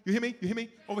hear me? You hear me? You hear me?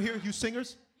 Over here, you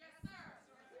singers?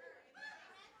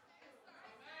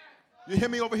 You hear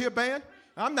me over here, band?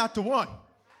 I'm not the one.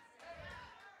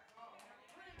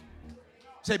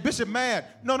 Say, Bishop, mad.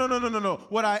 No.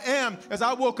 What I am is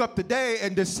I woke up today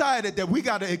and decided that we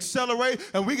got to accelerate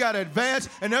and we got to advance,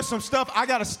 and there's some stuff I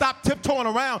got to stop tiptoeing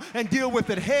around and deal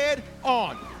with it head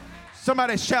on.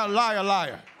 Somebody shout, liar,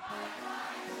 liar.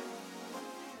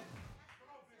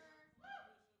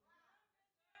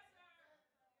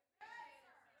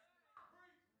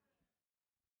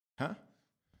 Huh?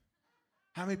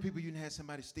 How many people you done had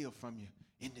somebody steal from you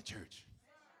in the church?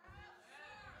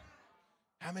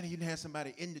 How many of you done had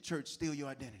somebody in the church steal your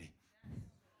identity?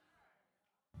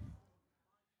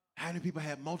 How many people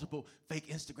have multiple fake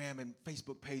Instagram and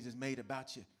Facebook pages made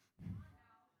about you?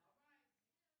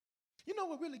 You know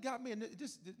what really got me? And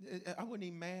I wasn't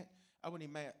even mad.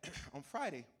 On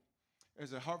Friday,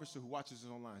 there's a harvester who watches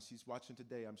us online. She's watching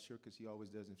today, I'm sure, because she always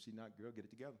does. If she's not, girl, get it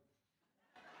together.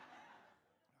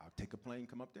 I'll take a plane,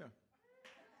 come up there.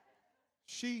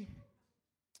 She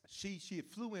had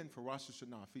flew in for Rosh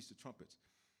Hashanah, Feast of Trumpets.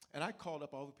 And I called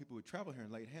up all the people who travel here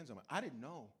and laid hands on her. I didn't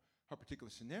know her particular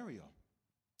scenario.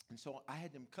 And so I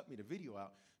had them cut me the video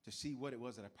out to see what it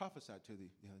was that I prophesied to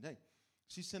the other day.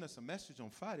 She sent us a message on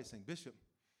Friday saying, Bishop,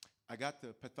 I got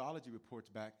the pathology reports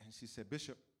back. And she said,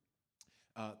 Bishop,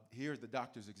 here's the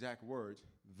doctor's exact words.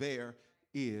 There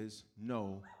is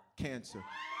no cancer.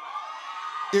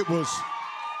 It was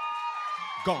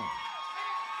gone.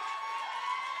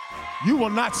 You will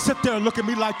not sit there and look at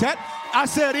me like that. I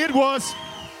said it was.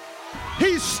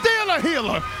 He's still a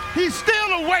healer. He's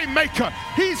still a way maker.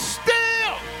 He's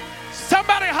still.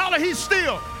 Somebody holler, he's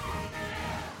still.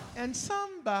 And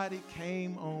somebody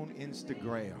came on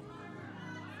Instagram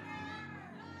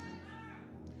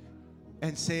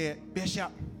and said,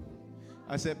 Bishop,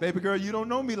 I said, baby girl, you don't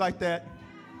know me like that.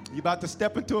 You about to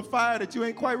step into a fire that you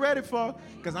ain't quite ready for,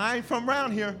 because I ain't from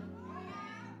around here.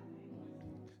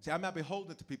 See, I'm not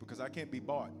beholden to people because I can't be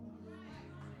bought.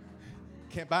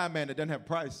 Can't buy a man that doesn't have a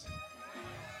price.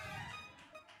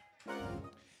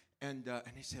 And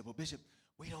they said, well, Bishop,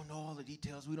 we don't know all the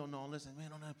details. We don't know all this, and we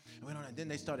don't know. And then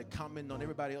they started commenting on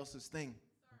everybody else's thing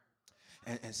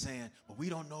and saying, well, we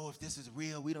don't know if this is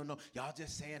real. We don't know. Y'all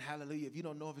just saying hallelujah if you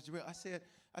don't know if it's real. I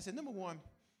said, number one,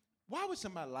 why would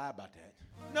somebody lie about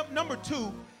that? Number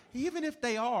two, even if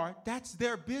they are, that's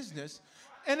their business.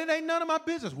 And it ain't none of my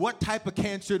business what type of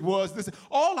cancer it was.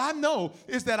 All I know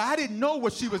is that I didn't know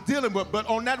what she was dealing with, but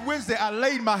on that Wednesday, I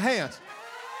laid my hands.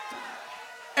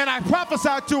 And I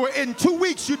prophesied to her, in 2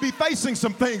 weeks, you'd be facing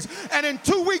some things. And in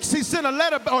 2 weeks, he sent a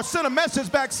letter or sent a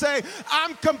message back saying,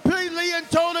 I'm completely and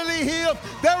totally healed.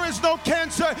 There is no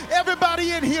cancer.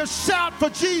 Everybody in here shout for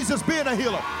Jesus being a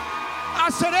healer. I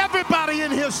said, everybody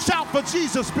in here shout for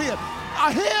Jesus being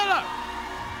a healer.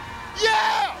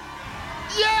 Yeah.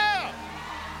 Yeah.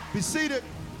 Be seated.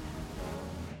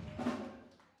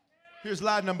 Here's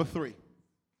lie number 3.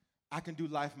 I can do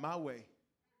life my way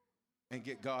and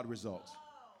get God results.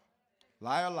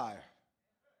 Liar, liar.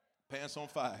 Pants on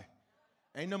fire.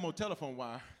 Ain't no more telephone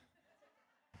wire.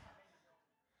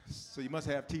 So you must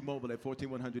have T-Mobile at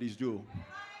 14100 East Jewel,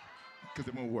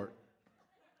 because it won't work.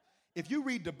 If you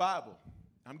read the Bible,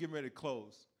 I'm getting ready to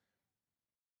close.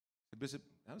 Bishop,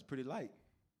 that was pretty light.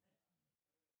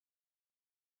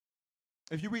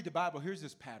 If you read the Bible, here's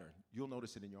this pattern. You'll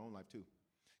notice it in your own life too.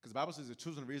 Because the Bible says the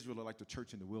children of Israel are like the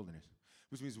church in the wilderness,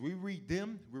 which means we read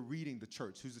them, we're reading the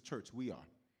church. Who's the church? We are.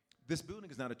 This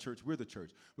building is not a church, we're the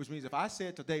church. Which means if I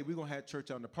said today we're going to have church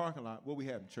out in the parking lot, what we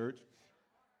have in church?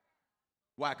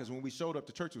 Why? Because when we showed up,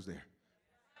 the church was there.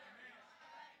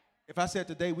 If I said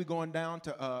today we're going down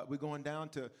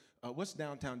to what's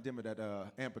downtown Denver,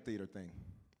 that amphitheater thing?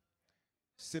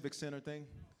 Civic Center thing?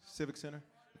 Civic Center?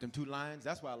 Them 2 lines,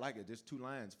 that's why I like it. There's 2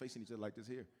 lines facing each other like this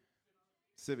here.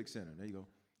 Civic Center, there you go.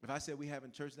 If I said we having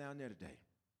church down there today,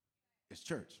 it's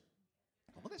church.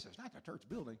 Well, this is not the church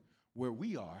building. Where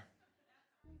we are,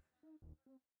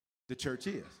 the church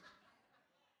is.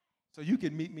 So you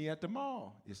can meet me at the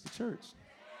mall. It's the church.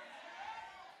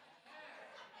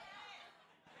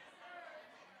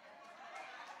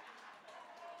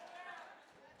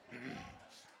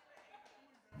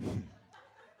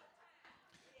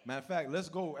 Matter of fact, let's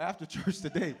go after church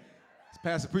today. It's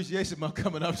Pastor Appreciation Month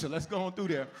coming up, so let's go on through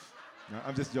there. No,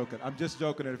 I'm just joking. I'm just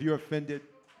joking. And if you're offended,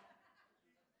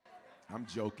 I'm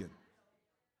joking.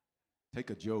 Take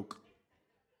a joke.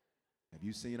 Have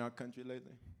you seen our country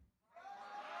lately?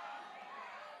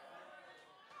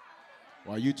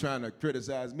 While you trying to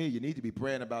criticize me, you need to be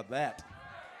praying about that.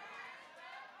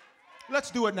 Let's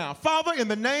do it now. Father, in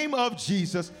the name of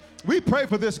Jesus, we pray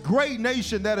for this great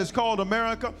nation that is called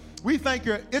America. We thank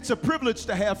you. It's a privilege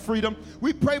to have freedom.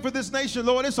 We pray for this nation,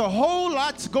 Lord. It's a whole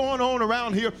lot's going on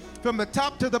around here from the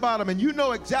top to the bottom, and you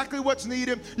know exactly what's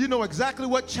needed. You know exactly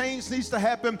what change needs to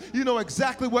happen. You know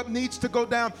exactly what needs to go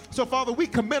down. So, Father, we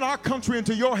commit our country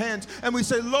into your hands, and we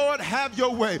say, Lord, have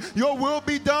your way. Your will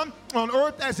be done on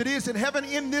earth as it is in heaven.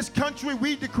 In this country,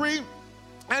 we decree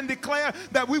and declare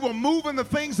that we will move in the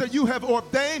things that you have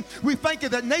ordained. We thank you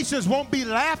that nations won't be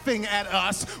laughing at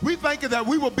us. We thank you that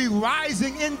we will be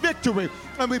rising in victory.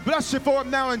 And we bless you for it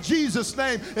now in Jesus'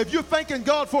 name. If you're thanking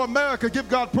God for America, give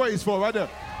God praise for it right there.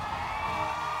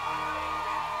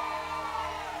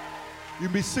 You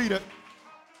can be seated.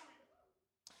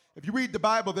 If you read the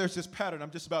Bible, there's this pattern,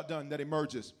 I'm just about done, that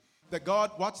emerges. That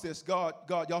God, watch this, God,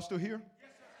 y'all still here? Yes,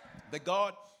 sir. That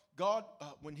God,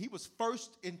 when he was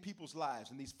first in people's lives,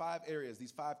 in these 5 areas,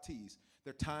 these 5 T's,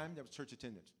 their time, that was church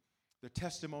attendance. Their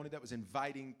testimony, that was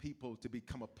inviting people to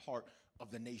become a part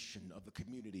of the nation, of the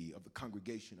community, of the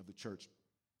congregation, of the church.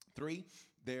 3,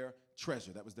 their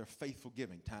treasure, that was their faithful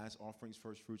giving, tithes, offerings,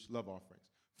 first fruits, love offerings.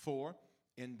 4,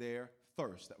 in their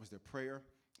thirst, that was their prayer,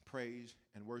 praise,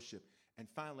 and worship. And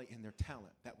finally, in their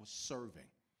talent, that was serving.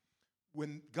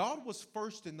 When God was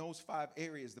first in those 5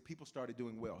 areas, the people started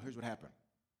doing well. Here's what happened.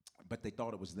 But they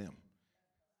thought it was them.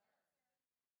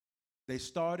 They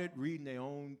started reading their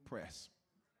own press.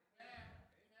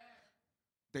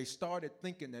 They started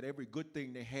thinking that every good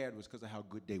thing they had was because of how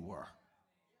good they were.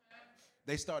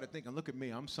 They started thinking, look at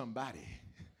me, I'm somebody.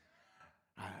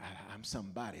 I'm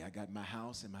somebody. I got my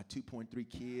house and my 2.3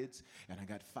 kids, and I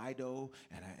got Fido,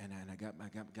 and I got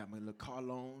my little car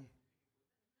loan.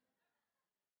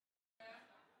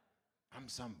 I'm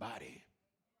somebody.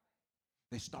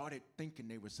 They started thinking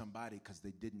they were somebody because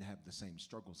they didn't have the same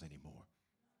struggles anymore.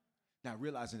 Now,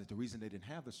 realizing that the reason they didn't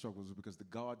have the struggles was because the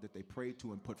God that they prayed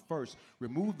to and put first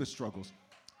removed the struggles.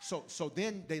 So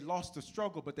then they lost the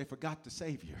struggle, but they forgot the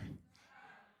Savior.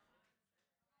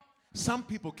 Some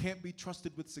people can't be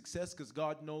trusted with success because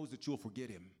God knows that you'll forget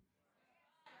him.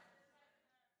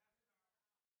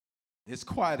 It's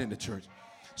quiet in the church.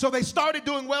 So they started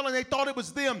doing well and they thought it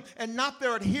was them and not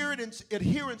their adherence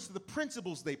to the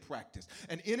principles they practiced.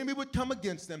 An enemy would come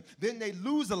against them, then they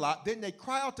lose a lot, then they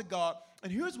cry out to God.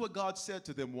 And here's what God said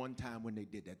to them one time when they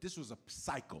did that. This was a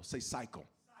cycle. Say cycle.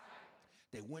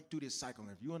 They went through this cycle.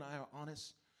 And if you and I are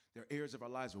honest, there are areas of our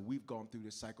lives where we've gone through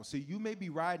this cycle. See, you may be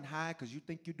riding high because you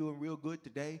think you're doing real good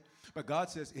today. But God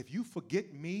says, if you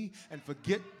forget me and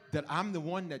forget that I'm the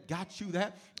one that got you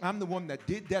that, I'm the one that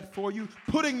did that for you,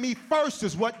 putting me first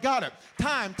is what got it.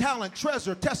 Time, talent,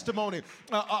 treasure, testimony,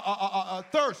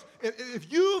 thirst.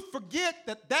 If you forget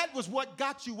that that was what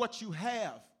got you what you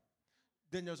have,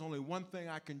 then there's only one thing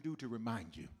I can do to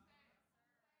remind you.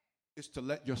 It's to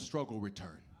let your struggle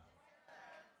return.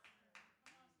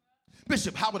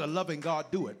 Bishop, how would a loving God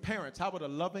do it? Parents, how would a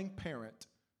loving parent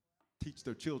teach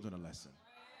their children a lesson?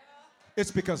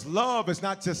 It's because love is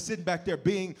not just sitting back there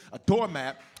being a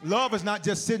doormat. Love is not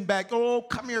just sitting back, oh,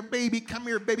 come here, baby,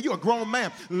 you're a grown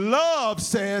man. Love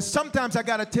says, sometimes I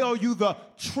got to tell you the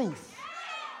truth.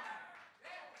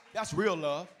 That's real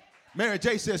love. Mary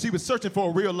J. says she was searching for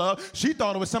a real love. She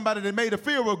thought it was somebody that made her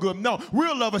feel real good. No,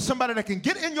 real love is somebody that can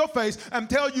get in your face and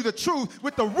tell you the truth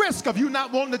with the risk of you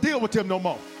not wanting to deal with him no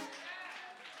more.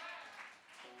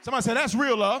 Somebody said, that's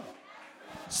real love.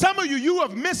 Some of you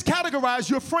have miscategorized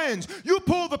your friends. You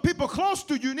pull the people close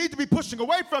to you need to be pushing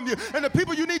away from you. And the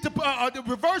people you need to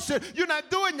reverse it, you're not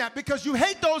doing that because you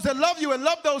hate those that love you and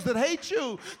love those that hate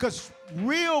you. Because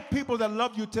real people that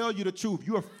love you tell you the truth.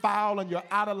 You are foul and you're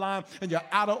out of line and you're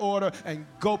out of order and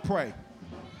go pray.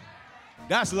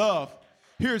 That's love.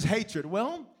 Here's hatred.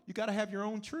 Well, you got to have your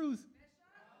own truth.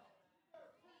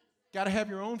 Got to have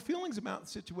your own feelings about the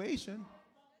situation.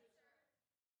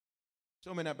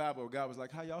 Show me in that Bible where God was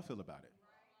like, how y'all feel about it?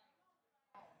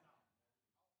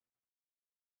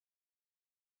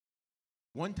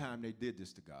 One time they did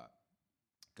this to God.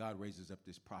 God raises up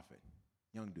this prophet,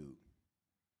 young dude,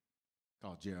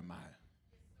 called Jeremiah.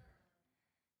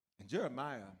 And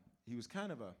Jeremiah, he was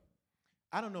kind of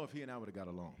I don't know if he and I would have got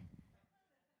along.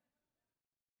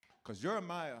 Because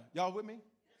Jeremiah, y'all with me?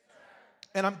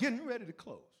 And I'm getting ready to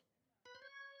close.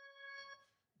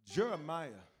 Jeremiah,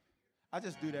 I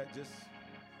just do that just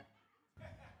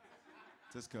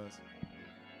because.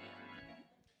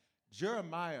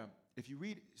 Jeremiah, if you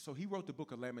read, so he wrote the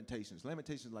book of Lamentations.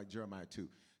 Lamentations like Jeremiah 2.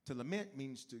 To lament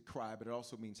means to cry, but it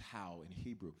also means howl in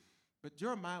Hebrew. But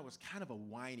Jeremiah was kind of a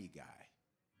whiny guy.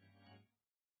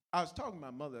 I was talking to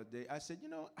my mother the other day. I said,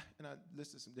 and I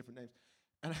listed some different names.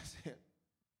 And I said,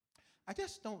 I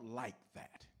just don't like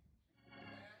that.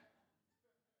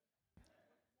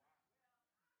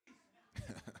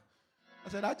 I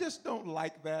said, I just don't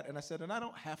like that. And I said, and I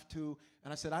don't have to.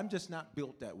 And I said, I'm just not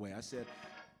built that way. I said,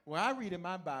 what I read in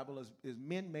my Bible is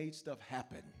men made stuff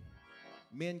happen.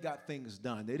 Men got things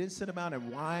done. They didn't sit around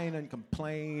and whine and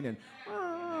complain and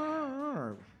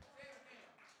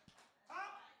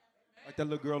like that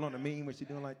little girl on the meme when she's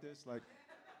doing like this, like.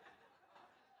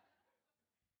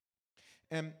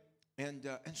 And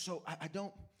so I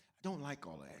don't like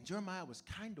all that. And Jeremiah was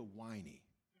kind of whiny.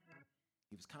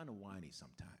 He was kind of whiny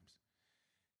sometimes.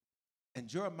 And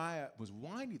Jeremiah was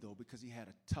whiny, though, because he had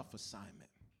a tough assignment.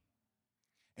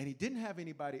 And he didn't have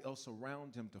anybody else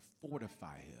around him to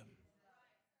fortify him.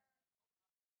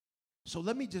 So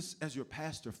let me just, as your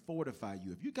pastor, fortify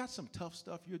you. If you got some tough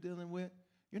stuff you're dealing with,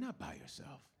 you're not by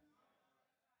yourself.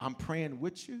 I'm praying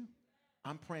with you.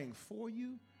 I'm praying for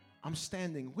you. I'm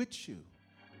standing with you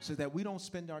so that we don't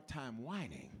spend our time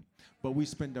whining, but we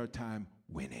spend our time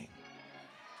winning.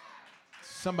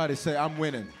 Somebody say, I'm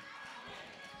winning.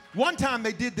 One time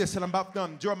they did this, and I'm about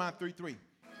done. Jeremiah 3:3.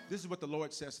 This is what the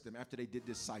Lord says to them after they did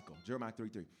this cycle. Jeremiah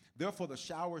 3:3. Therefore the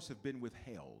showers have been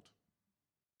withheld,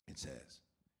 it says,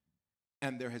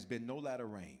 and there has been no latter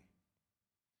rain.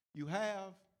 You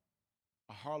have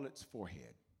a harlot's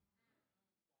forehead.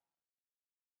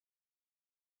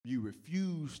 You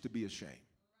refuse to be ashamed.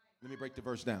 Let me break the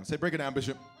verse down. Say, break it down,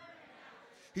 Bishop.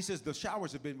 He says the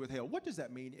showers have been withheld. What does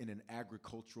that mean in an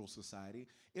agricultural society?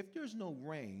 If there's no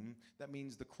rain, that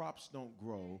means the crops don't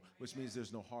grow, which means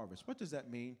there's no harvest. What does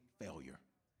that mean? Failure.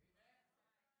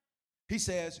 He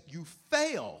says you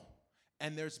fail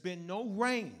and there's been no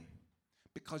rain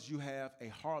because you have a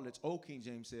harlot's, Old King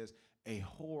James says, a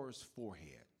whore's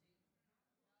forehead.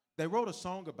 They wrote a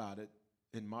song about it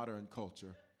in modern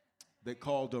culture. They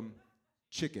called them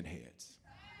chicken heads.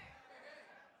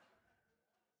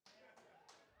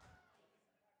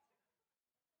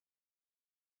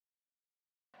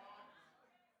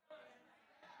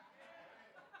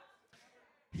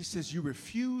 He says, you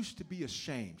refuse to be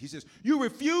ashamed. He says, you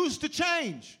refuse to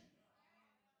change.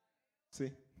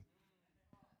 See?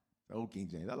 The old King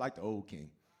James. I like the old king.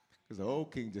 Because the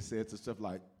old king just said some stuff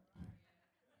like,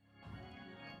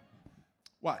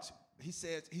 watch. He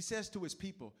says to his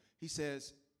people, he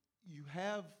says, you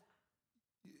have,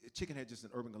 chickenhead just an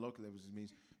urban colloquial, which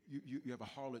means you have a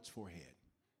harlot's forehead.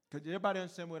 Could everybody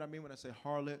understand what I mean when I say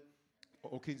harlot?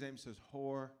 Old King James says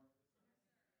whore.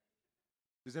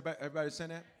 Does everybody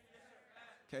understand that?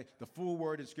 Okay, the full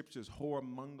word in Scripture is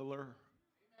whoremongler.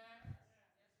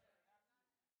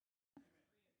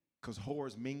 Because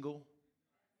whores mingle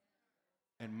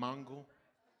and mongle.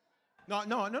 No,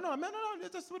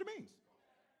 that's what it means.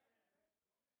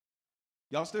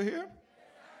 Y'all still here?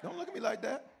 Don't look at me like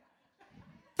that.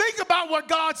 Think about what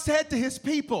God said to his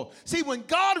people. See, when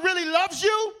God really loves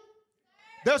you,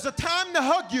 there's a time to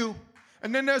hug you,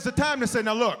 and then there's a time to say,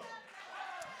 now look,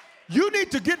 you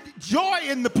need to get joy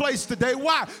in the place today.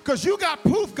 Why? Because you got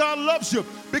proof God loves you.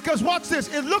 Because watch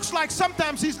this. It looks like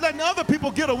sometimes he's letting other people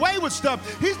get away with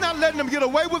stuff. He's not letting them get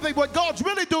away with it. What God's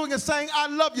really doing is saying, I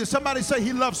love you. Somebody say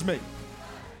he loves me.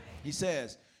 He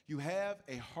says, you have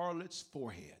a harlot's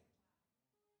forehead.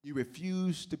 You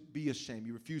refuse to be ashamed.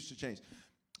 You refuse to change.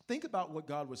 Think about what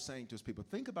God was saying to his people.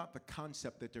 Think about the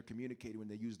concept that they're communicating when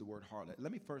they use the word harlot.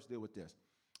 Let me first deal with this.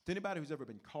 To anybody who's ever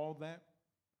been called that,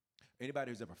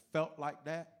 anybody who's ever felt like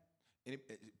that,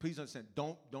 please understand,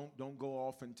 don't go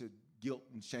off into guilt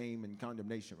and shame and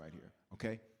condemnation right here,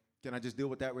 okay? Can I just deal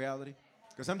with that reality?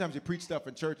 Because sometimes you preach stuff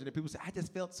in church and then people say, I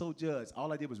just felt so judged.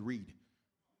 All I did was read.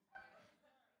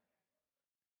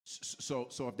 So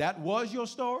if that was your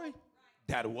story,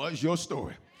 that was your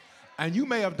story. And you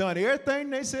may have done everything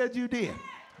they said you did,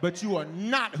 but you are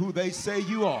not who they say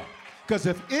you are. Because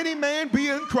if any man be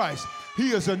in Christ,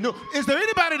 he is a new. Is there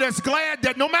anybody that's glad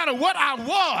that no matter what I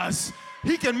was,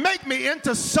 he can make me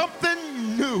into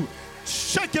something new?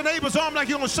 Shake your neighbor's arm like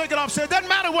you're going to shake it off. Say, it doesn't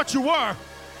matter what you were.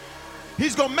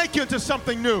 He's going to make you into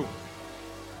something new.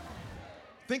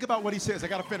 Think about what he says. I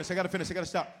got to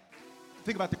stop.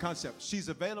 Think about the concept. She's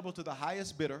available to the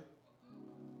highest bidder.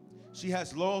 She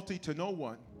has loyalty to no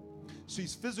one.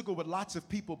 She's physical with lots of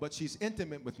people, but she's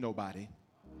intimate with nobody.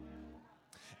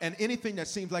 And anything that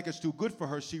seems like it's too good for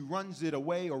her, she runs it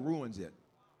away or ruins it.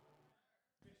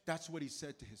 That's what he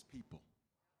said to his people.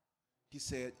 He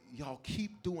said, y'all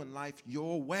keep doing life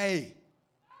your way.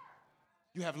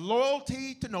 You have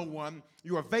loyalty to no one.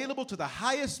 You're available to the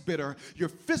highest bidder. You're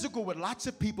physical with lots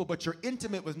of people, but you're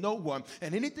intimate with no one.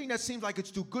 And anything that seems like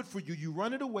it's too good for you, you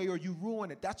run it away or you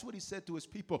ruin it. That's what he said to his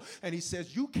people. And he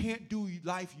says, you can't do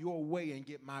life your way and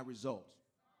get my results.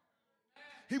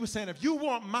 He was saying, if you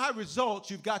want my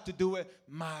results, you've got to do it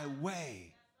my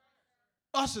way.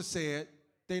 Usher said,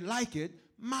 they like it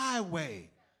my way,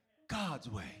 God's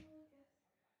way.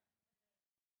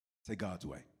 Say God's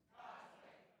way.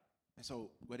 And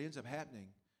so what ends up happening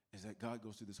is that God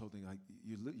goes through this whole thing, like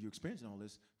you're experiencing all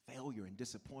this failure and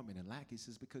disappointment and lack. He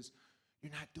says, because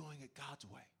you're not doing it God's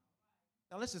way.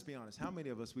 Now, let's just be honest. How many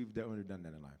of us, we've done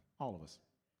that in life? All of us.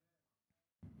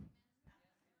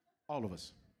 All of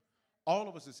us. All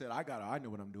of us have said, I know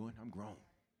what I'm doing. I'm grown.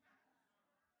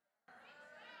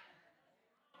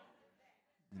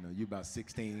 You know, you're about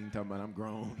 16, talking about I'm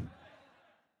grown.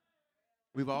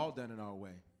 We've all done it our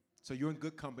way. So you're in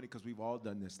good company because we've all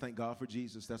done this. Thank God for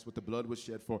Jesus. That's what the blood was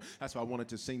shed for. That's why I wanted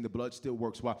to sing The Blood Still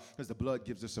Works. Why? Because the blood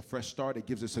gives us a fresh start. It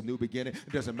gives us a new beginning.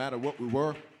 It doesn't matter what we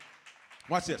were.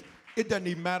 Watch this. It doesn't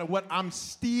even matter what I'm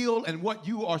still and what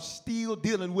you are still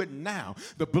dealing with now.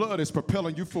 The blood is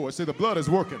propelling you forward. Say, the blood is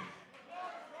working.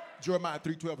 Jeremiah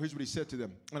 3:12, here's what he said to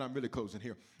them. And I'm really closing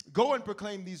here. Go and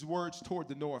proclaim these words toward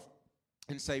the north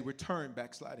and say, return,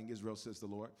 backsliding Israel, says the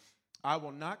Lord. I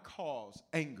will not cause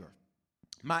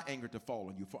my anger to fall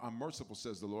on you, for I'm merciful,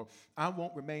 says the Lord. I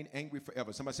won't remain angry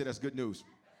forever. Somebody say that's good news.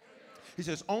 He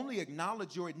says, only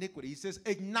acknowledge your iniquity. He says,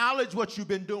 acknowledge what you've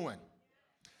been doing.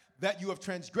 That you have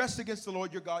transgressed against the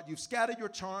Lord your God. You've scattered your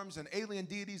charms and alien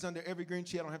deities under every green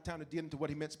tree. I don't have time to get into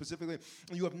what he meant specifically.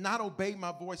 You have not obeyed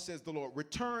my voice, says the Lord.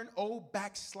 Return, O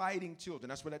backsliding children.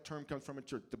 That's where that term comes from in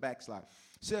church, the backslide.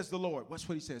 Says the Lord. What's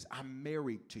what he says? I'm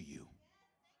married to you.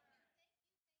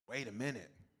 Wait a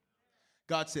minute.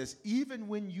 God says, even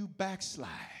when you backslide,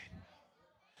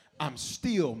 I'm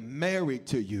still married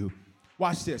to you.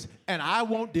 Watch this. And I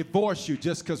won't divorce you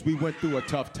just because we went through a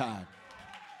tough time.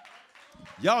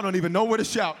 Y'all don't even know where to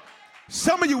shout.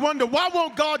 Some of you wonder, why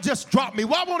won't God just drop me?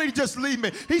 Why won't he just leave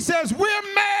me? He says, we're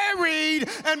married,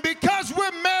 and because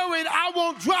we're married, I won't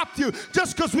won't drop you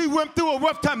just because we went through a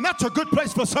rough time. That's a good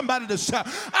place for somebody to shout.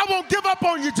 I won't give up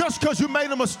on you just because you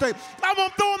made a mistake. I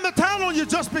won't throw in the towel on you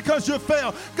just because you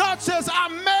failed. God says,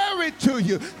 I'm married to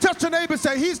you. Touch your neighbor and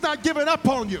say, he's not giving up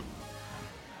on you.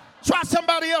 Try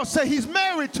somebody else. Say, he's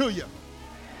married to you.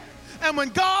 And when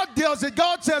God does it,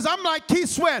 God says, I'm like Keith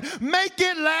Sweat. Make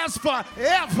it last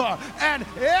forever and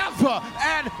ever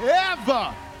and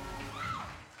ever.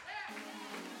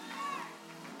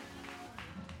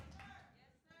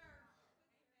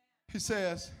 He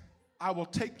says, I will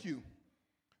take you,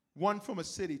 one from a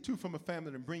city, two from a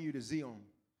family, and bring you to Zion.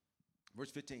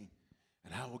 Verse 15,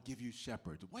 and I will give you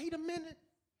shepherds. Wait a minute.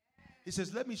 He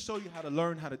says, let me show you how to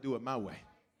learn how to do it my way.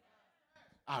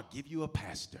 I'll give you a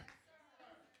pastor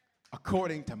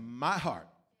according to my heart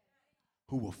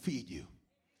who will feed you.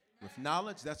 With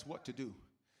knowledge, that's what to do.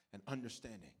 And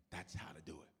understanding, that's how to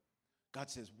do it.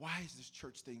 God says, why is this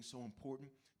church thing so important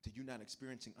to you not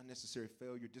experiencing unnecessary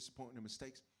failure, disappointment, and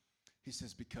mistakes? He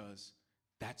says, because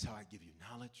that's how I give you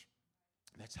knowledge.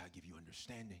 That's how I give you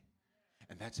understanding.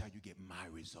 And that's how you get my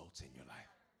results in your life.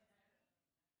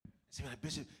 See, like,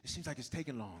 Bishop, it seems like it's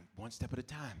taking long. One step at a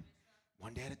time.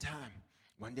 One day at a time.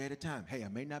 One day at a time. Hey, I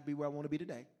may not be where I want to be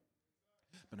today,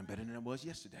 but I'm better than I was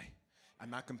yesterday.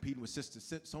 I'm not competing with sister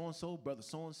so-and-so, brother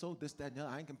so-and-so, this, that, and the other.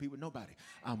 I ain't competing with nobody.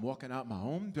 I'm walking out my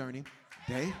own journey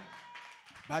day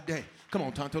by day. Come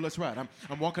on, Tonto, let's ride.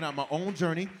 I'm walking out my own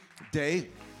journey day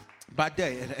by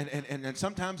day. And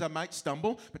sometimes I might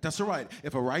stumble, but that's all right.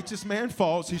 If a righteous man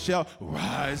falls, he shall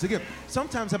rise again.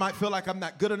 Sometimes I might feel like I'm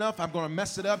not good enough. I'm going to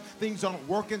mess it up. Things aren't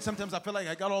working. Sometimes I feel like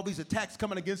I got all these attacks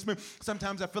coming against me.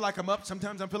 Sometimes I feel like I'm up.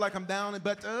 Sometimes I feel like I'm down.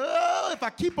 But if I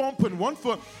keep on putting one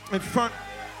foot in front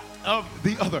of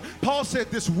the other. Paul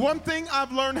said, this one thing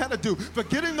I've learned how to do,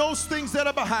 forgetting those things that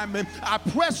are behind me, I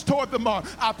press toward the mark.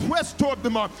 I press toward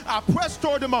the mark. I press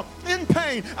toward the mark. In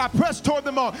pain, I press toward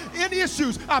the mark. In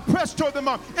issues, I press toward the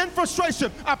mark. In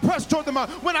frustration, I press toward the mark.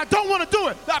 When I don't want to do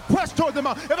it, I press toward the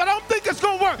mark. If I don't think it's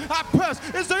going to work, I press.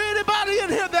 Is there anybody in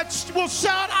here that will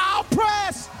shout, I'll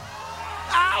press?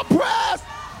 I'll press.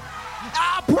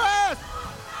 I'll press.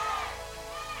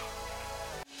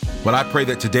 Well, I pray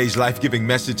that today's life-giving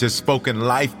message has spoken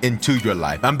life into your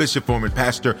life. I'm Bishop Foreman,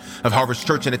 pastor of Harvest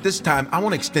Church, and at this time, I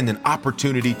want to extend an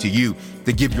opportunity to you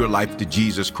to give your life to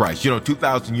Jesus Christ. You know,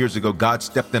 2,000 years ago, God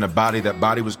stepped in a body. That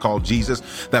body was called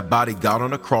Jesus. That body got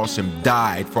on a cross and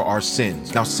died for our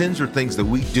sins. Now, sins are things that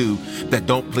we do that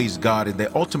don't please God, and they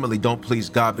ultimately don't please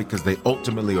God because they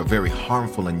ultimately are very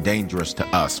harmful and dangerous to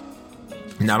us.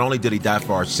 Not only did he die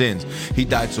for our sins, he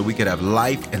died so we could have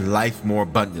life and life more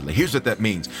abundantly. Here's what that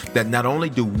means, that not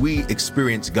only do we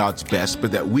experience God's best,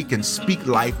 but that we can speak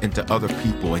life into other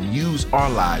people and use our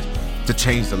lives to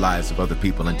change the lives of other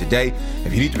people. And today,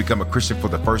 if you need to become a Christian for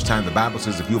the first time, the Bible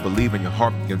says if you believe in your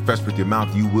heart and confess with your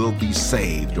mouth, you will be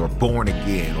saved or born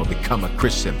again or become a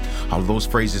Christian. All those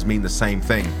phrases mean the same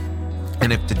thing.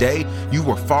 And if today you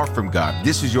were far from God,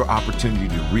 this is your opportunity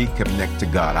to reconnect to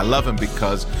God. I love him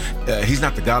because he's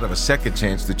not the God of a second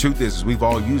chance. The truth is we've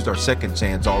all used our second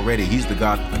chance already. He's the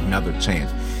God of another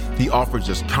chance. He offers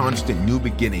us constant new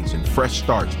beginnings and fresh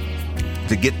starts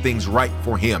to get things right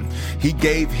for him. He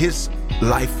gave his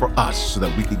life for us so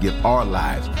that we could give our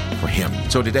lives for him.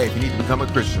 So today, if you need to become a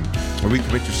Christian or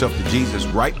recommit yourself to Jesus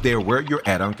right there where you're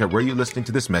at, I don't care where you're listening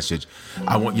to this message,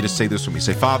 I want you to say this with me.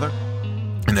 Say, Father,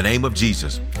 in the name of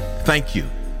Jesus, thank you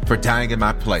for dying in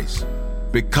my place.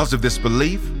 Because of this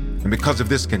belief and because of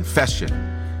this confession,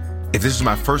 if this is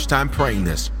my first time praying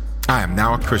this, I am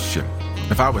now a Christian.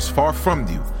 If I was far from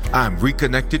you, I am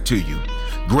reconnected to you.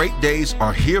 Great days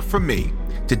are here for me.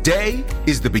 Today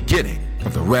is the beginning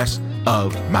of the rest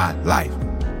of my life.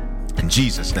 In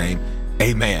Jesus' name,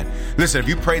 amen. Listen, if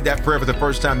you prayed that prayer for the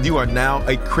first time, you are now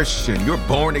a Christian. You're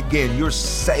born again. You're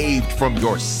saved from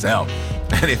yourself.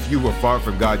 And if you were far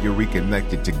from God, you're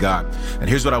reconnected to God. And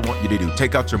here's what I want you to do.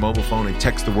 Take out your mobile phone and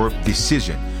text the word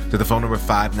decision to the phone number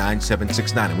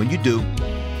 59769. And when you do,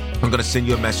 I'm going to send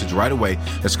you a message right away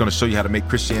that's going to show you how to make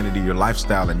Christianity your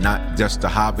lifestyle and not just a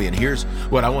hobby. And here's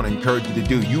what I want to encourage you to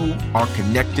do. You are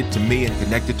connected to me and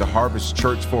connected to Harvest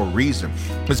Church for a reason.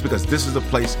 It's because this is the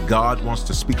place God wants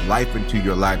to speak life into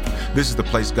your life. This is the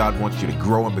place God wants you to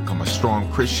grow and become a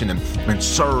strong Christian and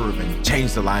serve and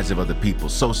change the lives of other people.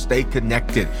 So stay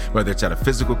connected, whether it's at a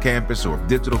physical campus or a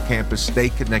digital campus. Stay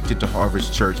connected to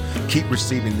Harvest Church. Keep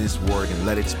receiving this word and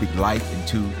let it speak life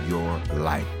into your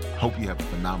life. Hope you have a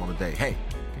phenomenal day. Hey,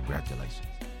 congratulations.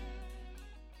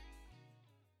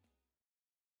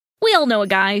 We all know a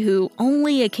guy who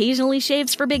only occasionally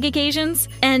shaves for big occasions,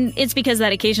 and it's because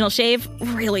that occasional shave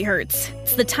really hurts.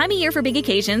 It's the time of year for big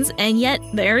occasions, and yet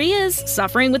there he is,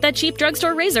 suffering with that cheap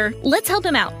drugstore razor. Let's help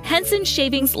him out. Henson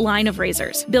Shaving's line of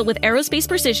razors, built with aerospace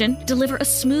precision, deliver a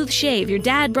smooth shave your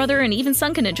dad, brother, and even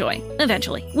son can enjoy,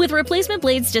 eventually. With replacement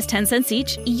blades just 10 cents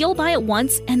each, you'll buy it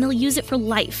once and they'll use it for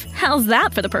life. How's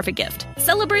that for the perfect gift?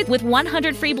 Celebrate with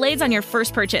 100 free blades on your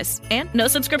first purchase, and no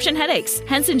subscription headaches.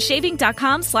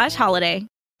 HensonShaving.com/holiday.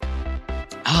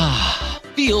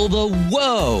 Feel the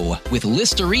whoa with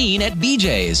Listerine at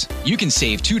BJ's. You can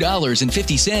save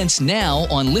 $2.50 now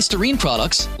on Listerine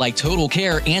products like Total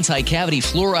Care Anti-Cavity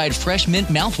Fluoride Fresh Mint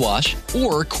Mouthwash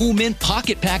or Cool Mint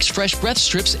Pocket Packs Fresh Breath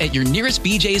Strips at your nearest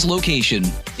BJ's location.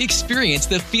 Experience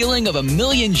the feeling of a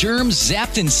million germs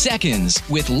zapped in seconds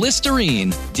with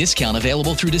Listerine. Discount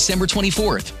available through December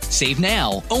 24th. Save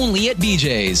now only at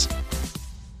BJ's.